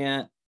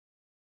spent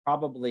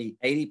probably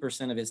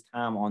 80% of his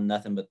time on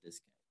nothing but this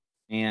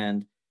case,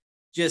 and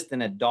just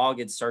in a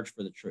dogged search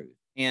for the truth.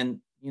 And,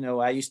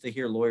 I used to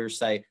hear lawyers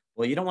say,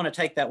 well, you don't want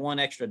to take that one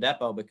extra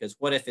depo because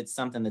what if it's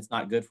something that's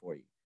not good for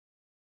you?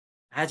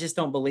 I just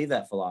don't believe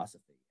that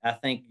philosophy. I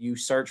think you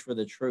search for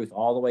the truth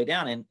all the way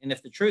down. And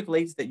if the truth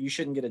leads that you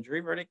shouldn't get a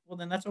jury verdict, well,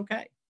 then that's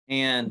okay.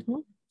 And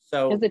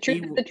so the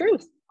truth is the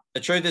truth. The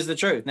truth is the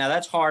truth. Now,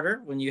 that's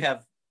harder when you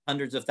have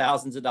hundreds of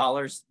thousands of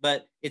dollars,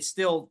 but it's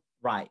still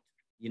right,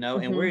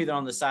 and we're either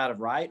on the side of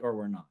right or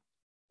we're not.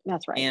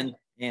 That's right.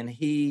 And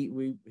he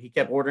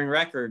kept ordering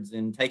records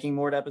and taking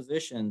more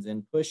depositions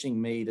and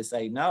pushing me to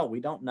say, no, we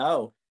don't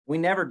know. We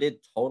never did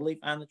totally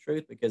find the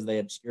truth because they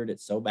obscured it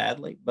so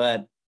badly,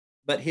 but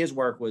his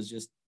work was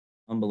just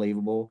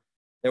unbelievable.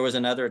 There was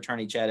another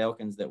attorney, Chad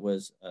Elkins, that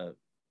was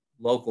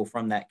local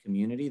from that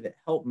community that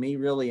helped me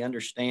really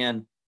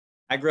understand.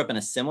 I grew up in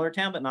a similar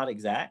town, but not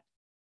exact.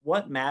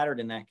 What mattered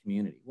in that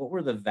community? What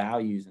were the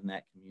values in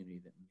that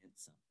community that meant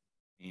something?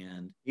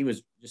 And he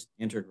was just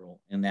integral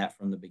in that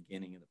from the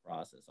beginning of the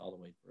process all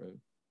the way through.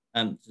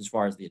 As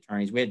far as the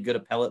attorneys, we had good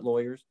appellate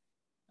lawyers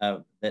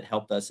that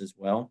helped us as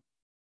well.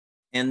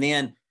 And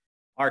then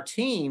our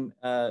team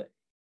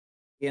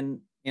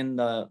in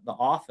the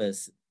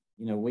office,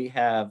 we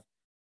have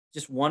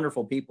just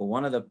wonderful people.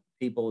 One of the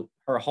people,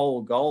 her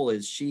whole goal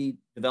is she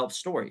develops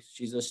stories.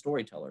 She's a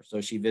storyteller.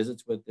 So she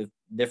visits with the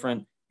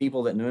different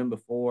people that knew him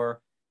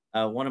before.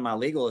 One of my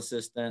legal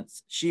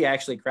assistants, she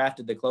actually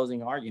crafted the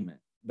closing argument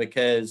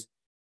because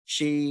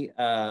she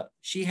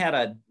had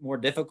a more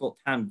difficult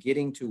time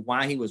getting to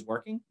why he was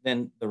working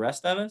than the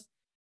rest of us.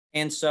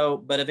 And so,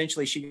 but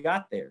eventually she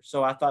got there.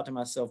 So I thought to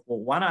myself, well,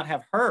 why not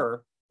have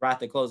her write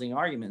the closing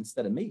argument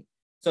instead of me?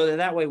 So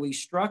that way we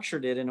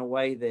structured it in a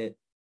way that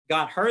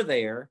got her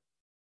there.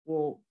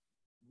 Well,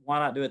 why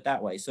not do it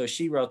that way? So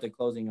she wrote the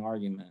closing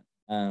argument.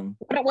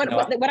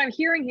 What I'm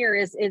hearing here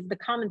is the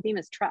common theme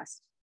is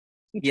trust.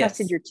 You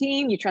trusted your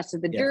team, you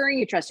trusted the jury,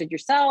 you trusted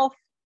yourself,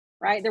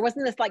 right? There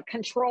wasn't this like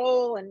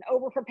control and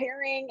over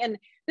preparing. And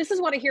this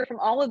is what I hear from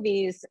all of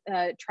these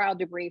trial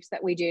debriefs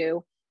that we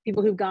do,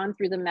 people who've gone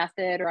through the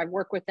method or I've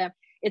worked with them.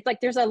 It's like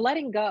there's a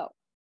letting go.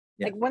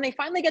 Yeah. Like when they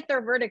finally get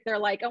their verdict, they're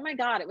like, oh my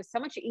God, it was so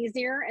much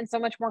easier and so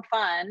much more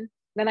fun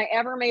than I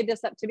ever made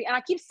this up to be. And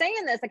I keep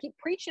saying this, I keep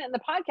preaching it in the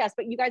podcast,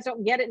 but you guys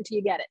don't get it until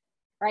you get it,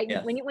 right?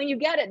 Yes. When you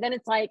get it, then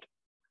it's like,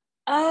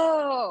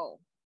 oh,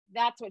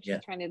 that's what she's Yeah.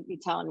 trying to be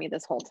telling me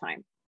this whole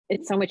time.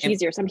 It's so much And-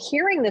 easier. So I'm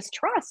hearing this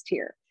trust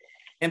here.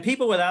 And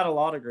people without a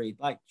law degree,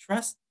 like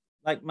trust,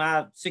 like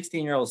my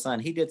 16-year-old son,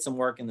 he did some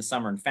work in the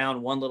summer and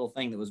found one little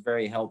thing that was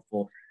very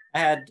helpful. I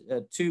had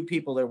 2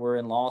 people that were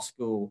in law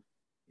school.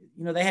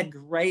 You know, they had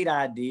great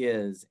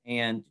ideas,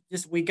 and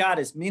just we got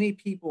as many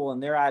people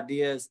and their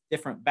ideas,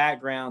 different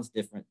backgrounds,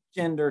 different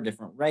gender,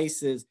 different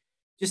races,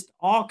 just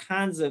all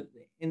kinds of,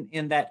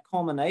 in that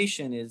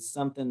culmination is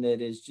something that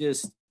is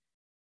just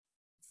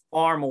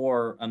far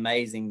more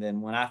amazing than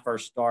when I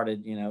first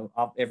started. You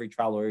know, every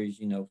trial lawyer,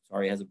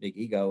 has a big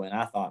ego. And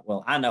I thought,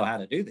 well, I know how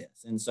to do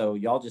this. And so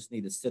y'all just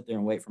need to sit there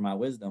and wait for my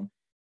wisdom.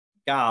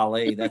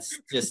 Golly, that's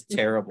just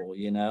terrible,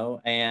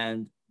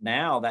 And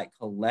now that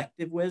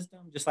collective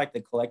wisdom, just like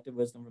the collective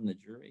wisdom from the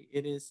jury,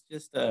 it is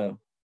just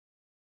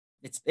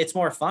it's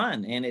more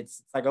fun, and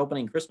it's like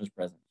opening Christmas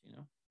presents.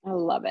 I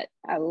love it.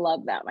 I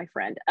love that, my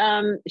friend.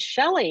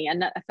 Shelly,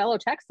 a fellow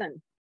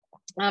Texan.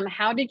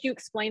 How did you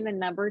explain the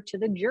number to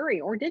the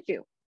jury, or did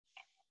you?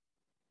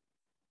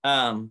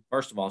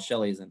 First of all,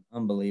 Shelly is an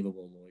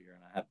unbelievable lawyer,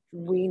 and I have.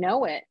 We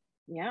know it.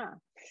 Yeah.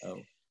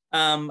 So,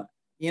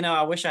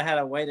 I wish I had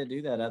a way to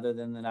do that other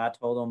than that I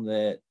told them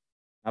that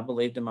I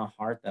believed in my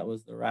heart that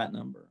was the right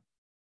number.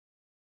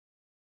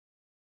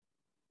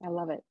 I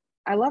love it.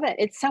 I love it.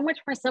 It's so much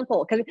more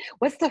simple because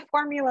what's the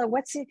formula?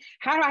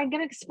 How am I going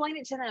to explain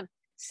it to them?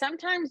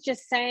 Sometimes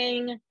just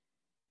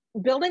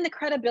building the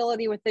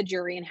credibility with the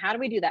jury. And how do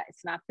we do that?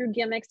 It's not through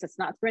gimmicks. It's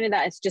not through any of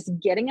that. It's just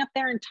getting up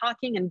there and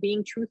talking and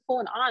being truthful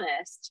and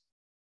honest.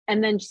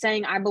 And then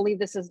saying, I believe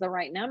this is the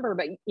right number.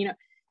 But,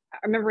 I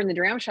remember in the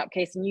Dram Shop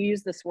case, and you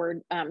use this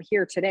word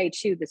here today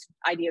too, this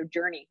idea of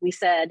journey. We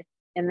said,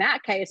 in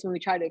that case, when we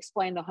tried to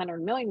explain the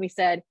 100 million, we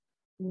said,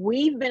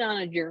 we've been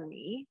on a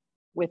journey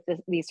with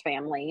these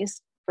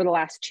families for the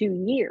last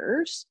 2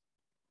 years.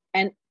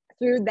 And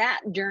through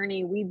that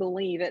journey, we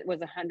believe it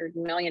was 100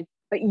 million,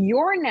 but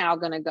you're now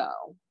going to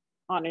go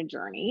on a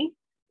journey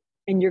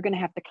and you're going to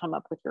have to come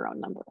up with your own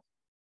number.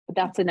 But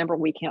that's the number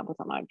we came up with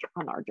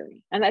on our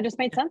journey. And that just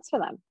made sense for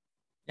them.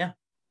 Yeah.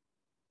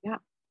 Yeah.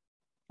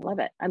 I love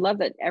it. I love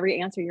that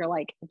every answer you're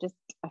like,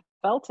 I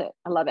felt it.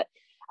 I love it.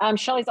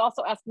 Shelly's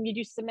also asking, did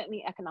you submit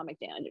any economic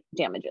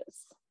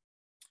damages?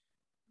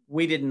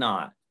 We did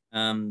not.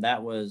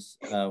 That was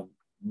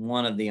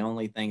one of the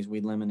only things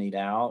we lemonied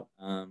out.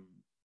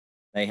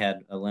 They had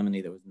a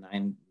lemony that was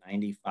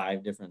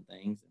 95 different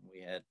things, and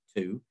we had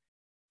 2.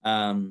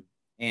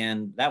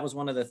 And that was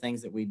one of the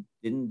things that we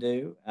didn't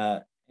do.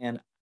 And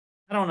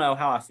I don't know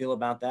how I feel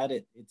about that.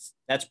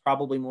 That's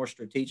probably more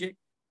strategic.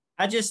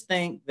 I just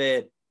think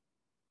that,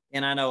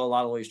 and I know a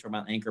lot of lawyers talk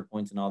about anchor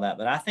points and all that,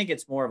 but I think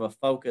it's more of a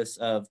focus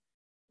of,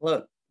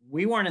 look,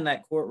 we weren't in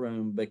that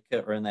courtroom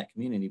or in that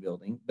community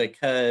building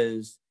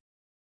because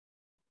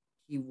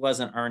he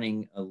wasn't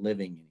earning a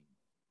living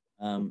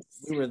anymore.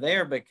 We were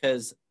there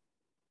because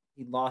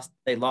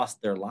they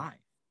lost their life.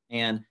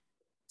 And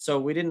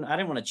so I didn't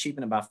want to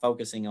cheapen it by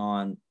focusing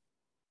on,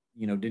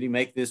 did he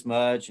make this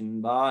much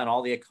and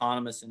all the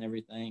economists and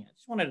everything. I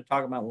just wanted to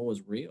talk about what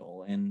was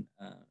real and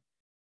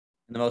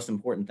the most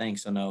important thing.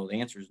 So no, the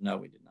answer is no,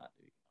 we did not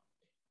do it.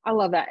 I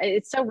love that.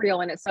 It's so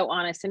real and it's so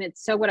honest. And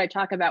it's so what I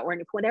talk about,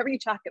 where whatever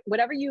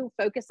you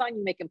focus on,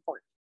 you make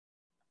important.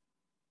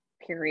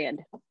 Period.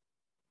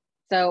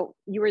 So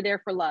you were there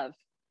for love.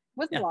 It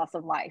wasn't loss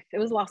of life. It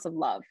was loss of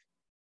love.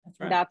 That's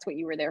right. That's what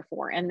you were there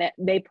for. And that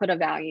they put a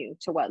value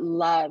to what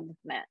love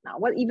meant,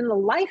 not what even the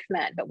life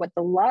meant, but what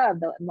the love,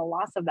 and the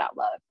loss of that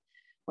love,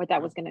 what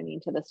that was going to mean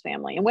to this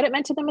family and what it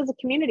meant to them as a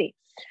community.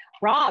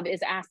 Rob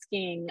is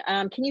asking,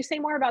 can you say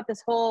more about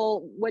this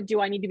whole, what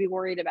do I need to be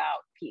worried about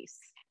piece?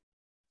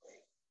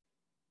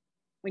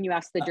 When you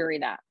ask the jury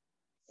that.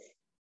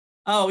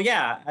 Oh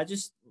yeah. I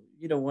just,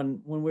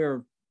 when we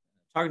were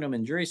talking to them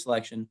in jury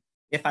selection,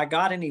 if I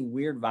got any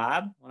weird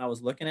vibe when I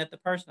was looking at the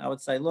person, I would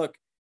say, look,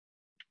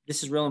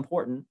 this is real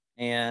important.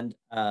 And,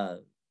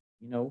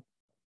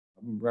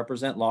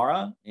 represent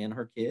Laura and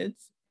her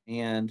kids.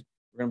 And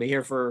we're going to be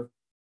here for,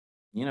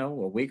 a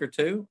week or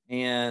 2.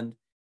 And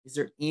is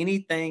there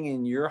anything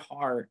in your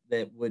heart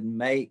that would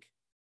make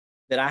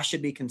that I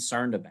should be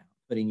concerned about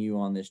putting you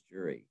on this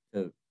jury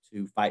to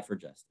fight for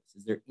justice?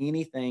 Is there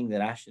anything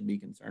that I should be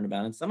concerned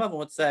about? And some of them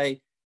would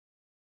say,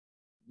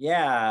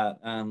 yeah,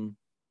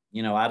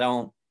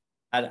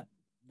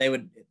 they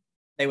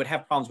would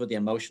have problems with the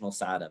emotional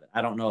side of it.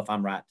 I don't know if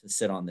I'm right to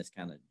sit on this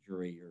kind of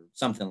jury or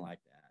something like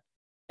that.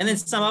 And then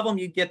some of them,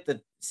 you get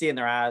to see in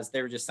their eyes,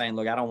 they were just saying,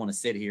 look, I don't want to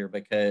sit here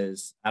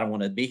because I don't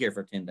want to be here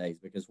for 10 days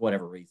because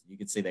whatever reason. You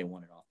could see they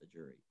wanted off the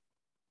jury.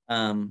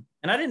 And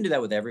I didn't do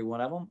that with every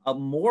one of them.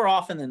 More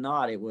often than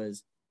not, it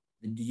was,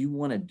 do you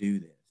want to do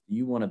this? Do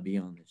you want to be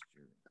on this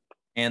jury?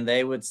 And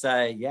they would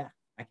say, yeah,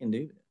 I can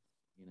do this,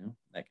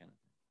 that kind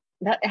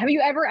of thing. Have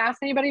you ever asked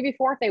anybody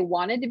before if they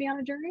wanted to be on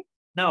a jury?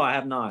 No, I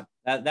have not.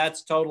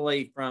 That's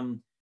totally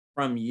from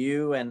from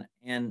you, and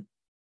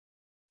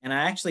I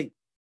actually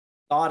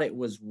thought it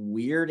was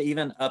weird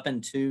even up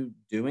into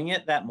doing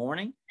it that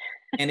morning,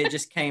 and it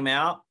just came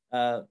out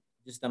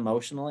just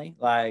emotionally,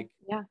 like,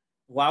 Yeah.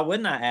 why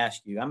wouldn't I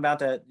ask you? I'm about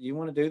to. Do you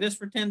want to do this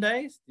for 10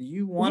 days? Do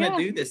you want to Yeah.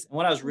 do this? And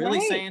what I was really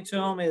Right. saying to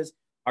him is,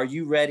 are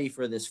you ready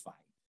for this fight?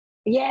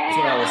 That's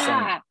what I was saying.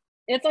 Yeah.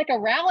 It's like a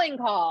rallying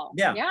call.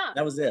 Yeah, Yeah.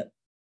 that was it.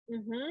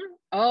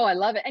 Oh, I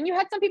love it. And you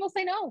had some people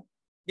say no.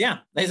 Yeah,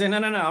 they say, no,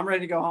 I'm ready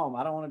to go home.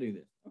 I don't want to do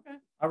this. Okay,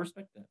 I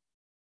respect that.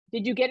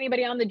 Did you get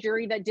anybody on the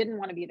jury that didn't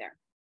want to be there?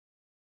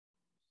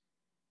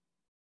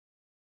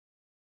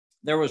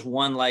 There was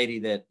one lady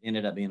that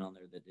ended up being on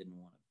there that didn't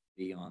want to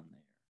be on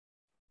there.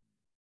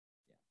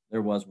 Yeah,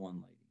 there was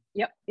one lady.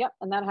 Yep.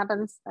 And that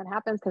happens. That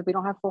happens because we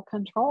don't have full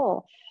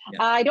control.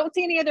 Yeah. I don't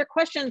see any other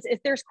questions.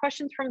 If there's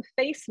questions from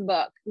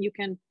Facebook, you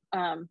can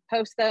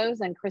post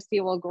those and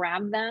Christy will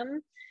grab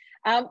them.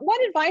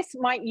 What advice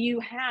might you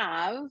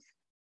have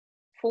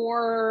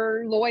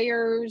for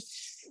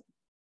lawyers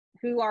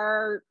who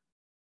are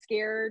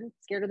scared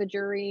of the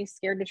jury,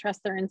 scared to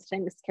trust their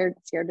instincts, scared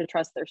to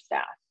trust their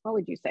staff? What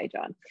would you say,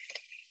 John?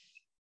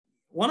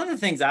 One of the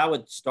things I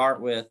would start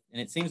with, and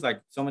it seems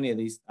like so many of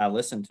these I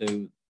listen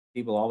to,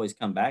 people always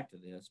come back to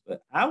this,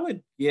 but I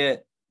would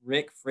get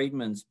Rick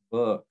Friedman's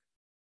book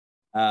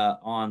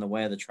on the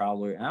way of the trial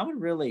lawyer, and I would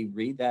really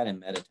read that and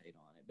meditate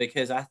on it,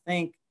 because I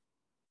think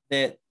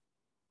that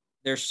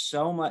there's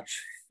so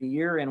much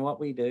fear in what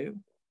we do,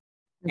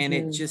 and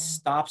it just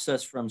stops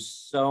us from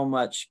so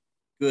much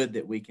good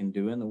that we can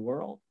do in the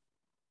world.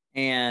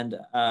 And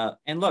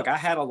look, I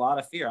had a lot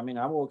of fear. I mean,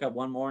 I woke up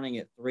one morning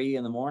at 3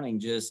 a.m,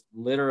 just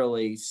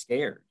literally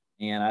scared.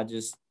 And I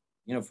just,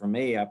 for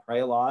me, I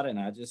pray a lot, and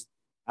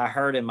I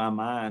heard in my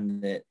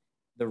mind that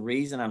the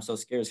reason I'm so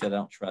scared is because I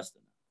don't trust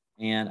enough.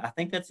 And I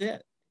think that's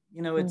it.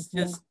 It's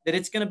just that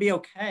it's going to be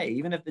okay.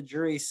 Even if the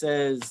jury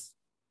says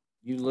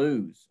you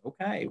lose,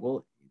 okay,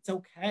 well, it's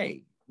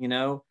okay,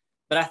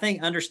 But I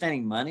think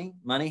understanding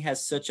money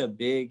has such a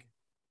big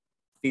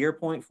fear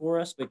point for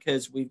us,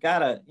 because we've got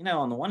to,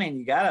 on the one hand,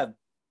 you got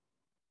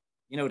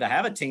to, to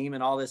have a team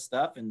and all this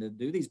stuff and to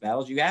do these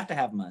battles, you have to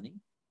have money.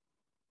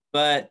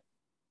 But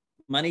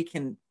money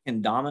can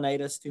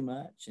dominate us too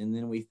much. And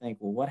then we think,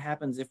 well, what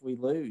happens if we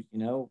lose?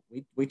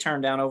 We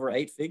turned down over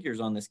 8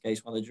 figures on this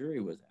case while the jury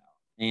was out.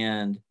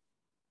 And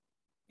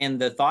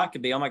the thought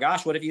could be, oh my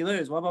gosh, what if you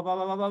lose? Blah, blah, blah,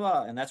 blah, blah, blah,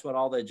 blah. And that's what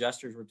all the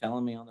adjusters were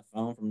telling me on the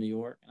phone from New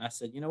York. And I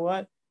said, you know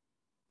what?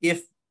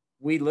 If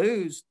we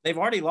lose, they've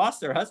already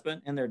lost their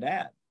husband and their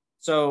dad.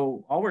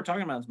 So all we're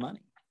talking about is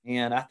money.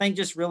 And I think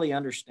just really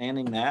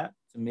understanding that,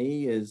 to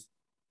me, is,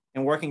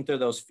 and working through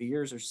those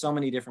fears. There's so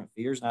many different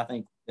fears. And I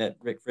think that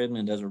Rick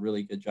Friedman does a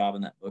really good job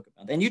in that book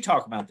about that. And you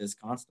talk about this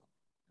constantly,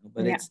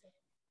 but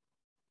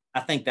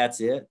I think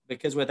that's it.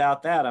 Because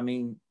without that, I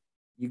mean,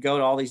 you go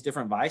to all these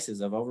different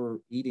vices of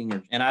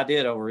overeating, and I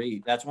did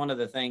overeat. That's one of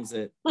the things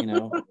that,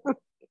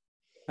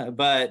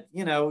 but,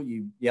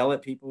 you yell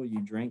at people,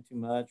 you drink too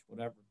much,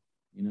 whatever.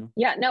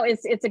 Yeah, no,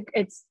 it's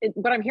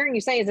what I'm hearing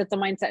you say is it's a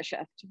mindset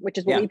shift, which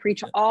is what we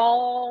preach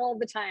all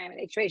the time at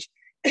HH.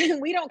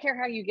 We don't care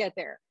how you get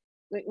there.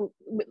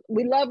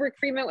 We love Rick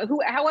Friedman.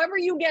 However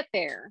you get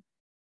there,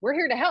 we're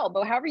here to help.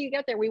 But however you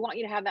get there, we want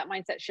you to have that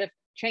mindset shift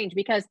change,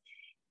 because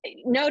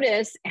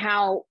notice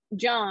how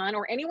John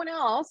or anyone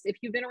else, if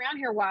you've been around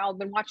here a while,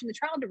 been watching the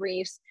trial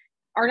debriefs,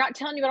 are not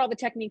telling you about all the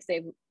techniques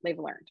they've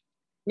learned.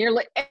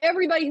 Nearly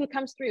everybody who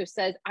comes through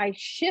says, I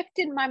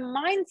shifted my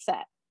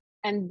mindset.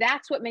 And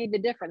that's what made the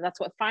difference. That's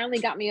what finally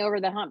got me over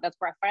the hump. That's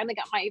where I finally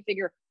got my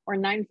 8-figure or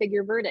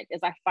 9-figure verdict,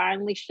 is I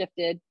finally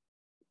shifted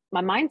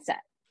my mindset.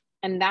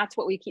 And that's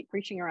what we keep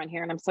preaching around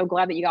here. And I'm so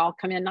glad that you all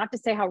come in, not to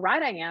say how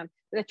right I am,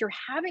 but that you're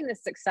having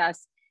this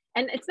success.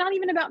 And it's not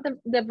even about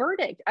the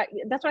verdict.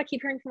 That's what I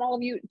keep hearing from all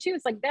of you too.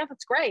 It's like,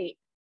 that's great,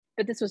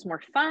 but this was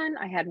more fun.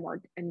 I had more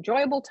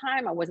enjoyable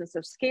time. I wasn't so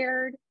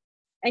scared.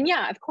 And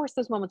yeah, of course,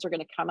 those moments are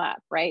going to come up,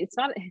 right? It's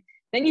not,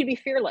 then you'd be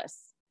fearless.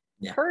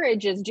 Yeah.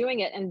 Courage is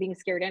doing it and being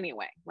scared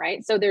anyway,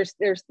 right? So there's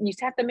you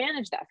just have to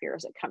manage that fear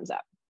as it comes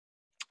up.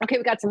 Okay,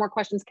 we got some more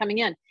questions coming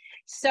in.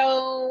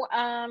 So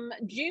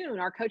June,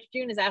 our coach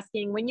June, is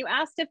asking, when you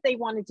asked if they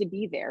wanted to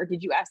be there,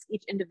 did you ask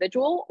each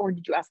individual or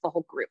did you ask the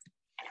whole group?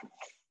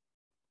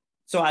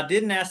 So I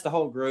didn't ask the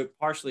whole group.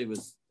 Partially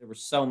was there were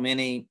so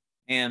many,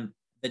 and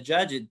the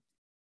judge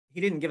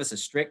he didn't give us a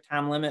strict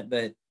time limit,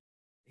 but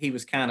he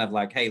was kind of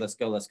like, hey, let's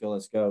go.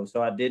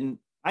 So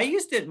I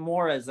used it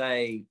more as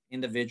a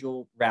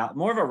individual route,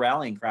 more of a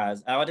rallying cry.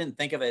 I didn't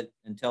think of it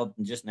until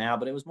just now,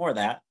 but it was more of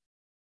that.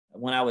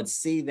 When I would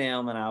see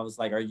them and I was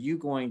like, are you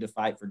going to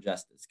fight for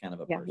justice? Kind of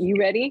a person. You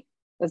ready?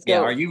 Let's go.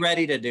 Yeah, are you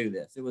ready to do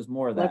this? It was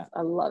more of that.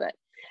 I love it.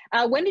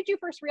 When did you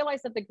first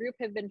realize that the group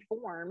had been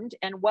formed,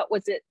 and what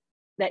was it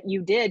that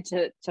you did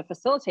to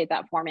facilitate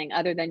that forming,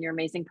 other than your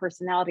amazing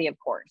personality, of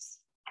course?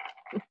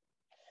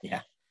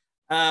 Yeah.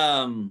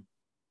 I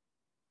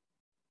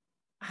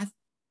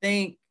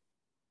think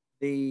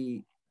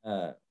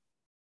I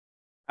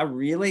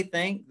really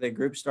think the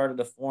group started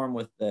to form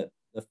with the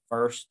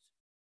first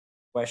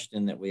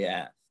question that we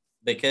asked,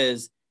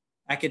 because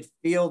I could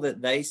feel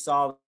that they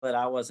saw that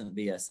I wasn't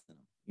BSing them.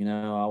 You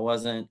know, I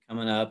wasn't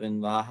coming up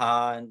and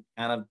and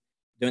kind of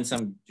doing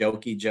some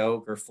jokey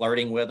joke or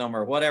flirting with them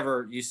or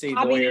whatever you see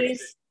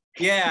lawyers.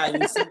 Yeah,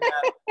 you see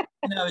that.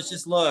 You know, it's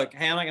just, look,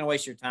 hey, I'm not going to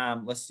waste your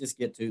time. Let's just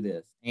get to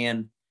this.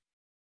 And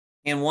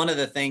one of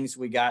the things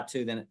we got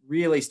to then it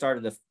really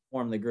started to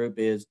form the group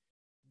is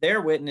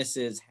their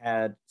witnesses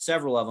had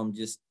several of them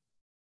just,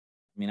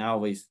 I mean, I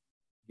always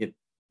get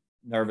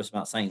nervous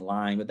about saying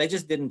lying, but they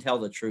just didn't tell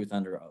the truth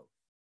under oath.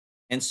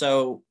 And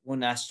so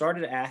when I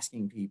started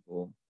asking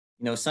people,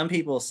 you know, some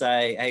people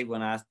say, hey,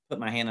 when I put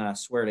my hand and I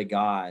swear to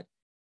God,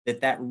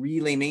 that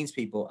really means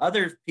people.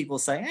 Other people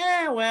say,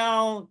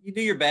 well, you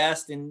do your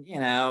best. And, you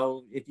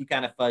know, if you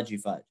kind of fudge, you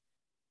fudge.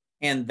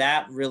 And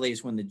that really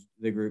is when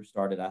the group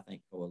started, I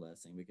think,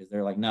 coalescing, because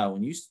they're like, no,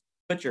 when you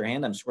put your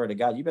hand and swear to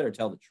God, you better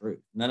tell the truth.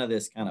 None of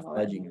this kind of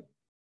fudging.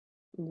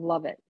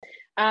 Love it.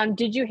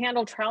 Did you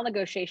handle trial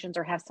negotiations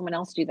or have someone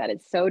else do that?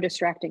 It's so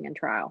distracting in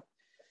trial.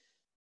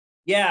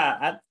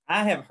 Yeah,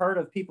 I have heard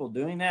of people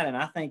doing that. And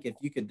I think if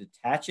you could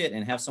detach it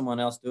and have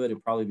someone else do it,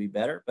 it'd probably be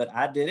better. But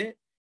I did it.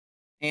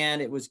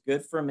 And it was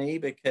good for me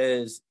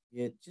because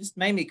it just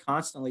made me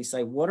constantly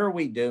say, what are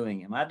we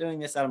doing? Am I doing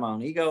this out of my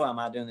own ego? Am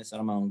I doing this out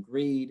of my own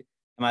greed?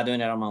 Am I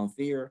doing it out of my own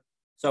fear?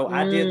 So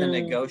I did the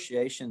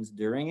negotiations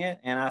during it,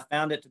 and I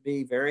found it to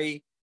be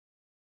very,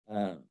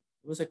 it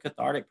was a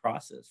cathartic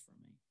process for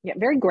me. Yeah,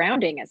 very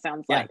grounding, it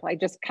sounds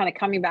like just kind of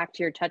coming back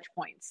to your touch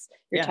points,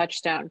 your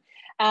touchstone.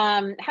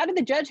 How did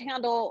the judge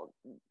handle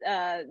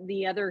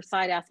the other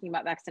side asking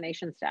about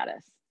vaccination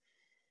status?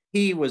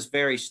 He was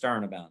very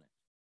stern about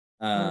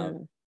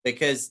it.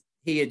 Because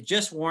he had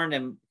just warned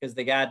him because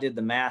the guy did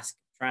the mask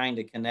trying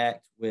to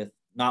connect with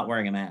not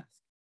wearing a mask.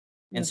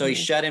 And so he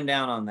shut him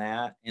down on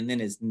that. And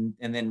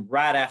then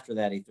right after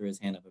that, he threw his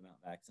hand up about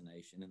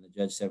vaccination. And the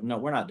judge said, no,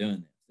 we're not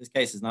doing this. This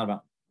case is not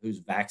about who's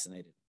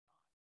vaccinated.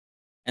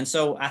 And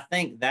so I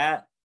think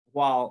that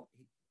while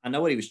I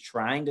know what he was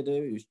trying to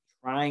do, he was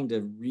trying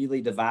to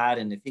really divide.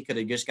 And if he could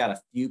have just got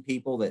a few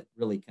people that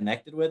really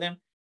connected with him,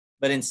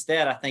 but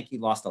instead, I think he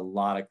lost a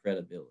lot of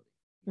credibility.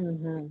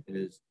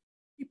 Because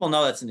people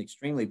know that's an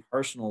extremely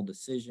personal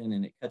decision,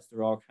 and it cuts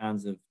through all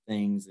kinds of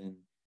things, and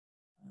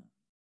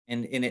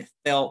it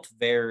felt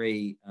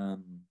very,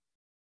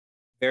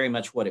 very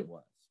much what it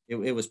was.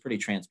 It was pretty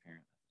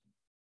transparent.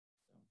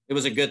 It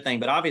was a good thing,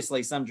 but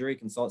obviously, some jury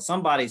consult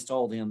somebody's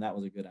told him that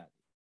was a good idea.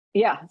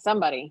 Yeah,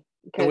 somebody.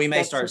 So we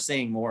may start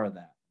seeing more of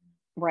that.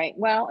 Right.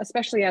 Well,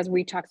 especially as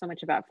we talk so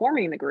much about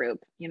forming the group,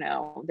 you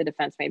know, the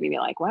defense may be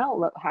like, well,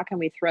 look, how can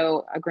we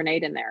throw a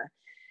grenade in there?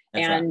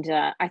 That's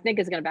right. I think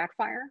it's going to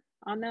backfire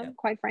on them,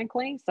 quite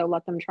frankly. So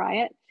let them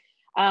try it.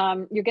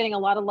 You're getting a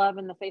lot of love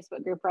in the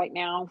Facebook group right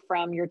now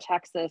from your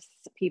Texas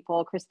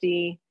people,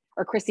 Chrissy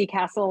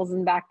Castles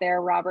and back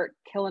there, Robert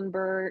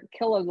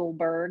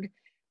Killigelberg,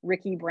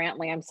 Ricky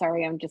Brantley. I'm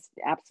sorry, I'm just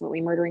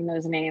absolutely murdering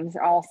those names.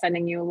 They're all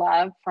sending you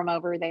love from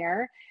over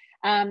there.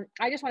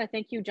 I just want to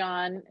thank you,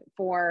 John,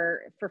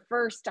 for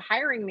first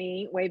hiring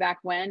me way back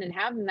when and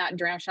having that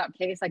drown shop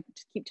case I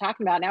keep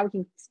talking about. Now we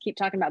can keep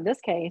talking about this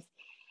case.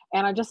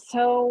 And I'm just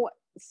so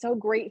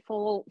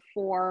grateful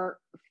for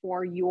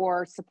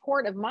your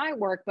support of my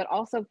work, but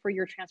also for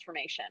your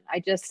transformation.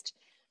 It just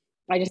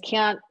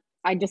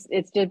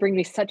brings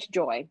me such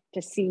joy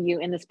to see you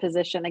in this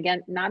position.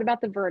 Again, not about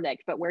the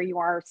verdict, but where you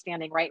are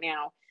standing right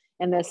now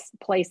in this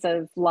place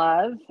of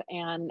love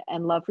and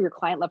love for your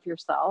client, love for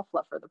yourself,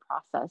 love for the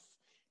process.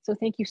 So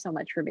thank you so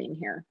much for being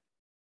here.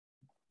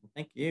 Well,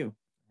 thank you.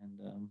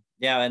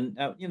 And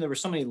there were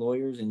so many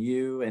lawyers and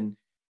you and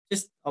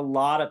just a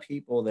lot of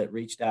people that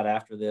reached out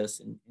after this.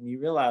 And you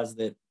realize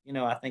that, you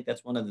know, I think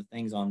that's one of the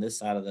things on this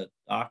side of the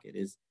docket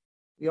is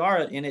we are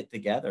in it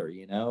together,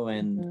 you know,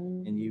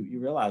 and you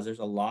realize there's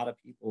a lot of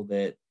people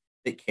that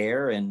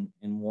care and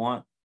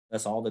want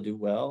us all to do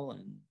well.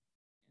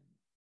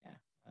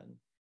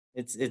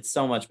 It's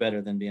so much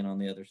better than being on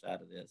the other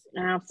side of this.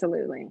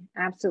 Absolutely.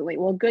 Absolutely.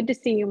 Well, good to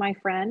see you, my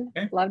friend.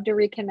 Okay. Love to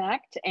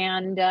reconnect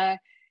and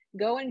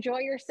go enjoy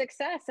your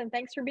success. And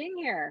thanks for being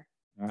here.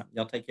 All right.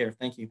 Y'all take care.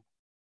 Thank you.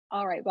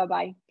 All right.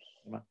 Bye-bye.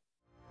 Bye-bye.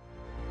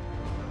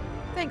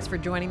 Thanks for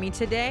joining me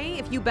today.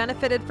 If you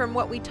benefited from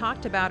what we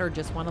talked about or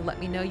just want to let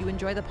me know you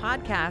enjoy the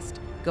podcast,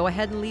 go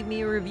ahead and leave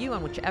me a review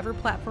on whichever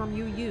platform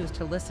you use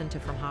to listen to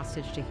From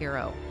Hostage to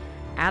Hero.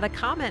 Add a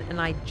comment and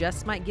I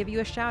just might give you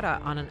a shout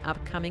out on an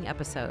upcoming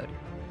episode.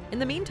 In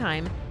the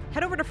meantime,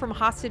 head over to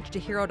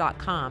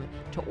FromHostageToHero.com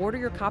to order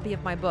your copy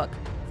of my book,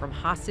 From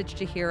Hostage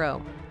to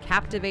Hero,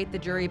 Captivate the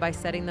Jury by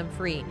Setting Them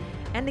Free,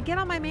 and to get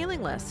on my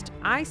mailing list.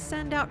 I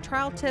send out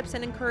trial tips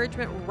and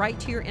encouragement right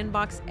to your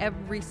inbox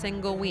every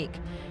single week.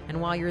 And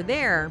while you're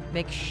there,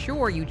 make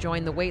sure you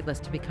join the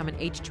waitlist to become an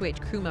H2H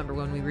crew member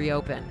when we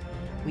reopen.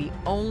 We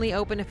only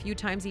open a few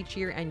times each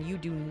year and you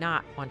do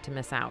not want to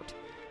miss out.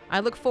 I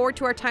look forward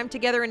to our time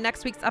together in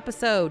next week's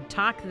episode.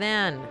 Talk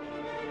then.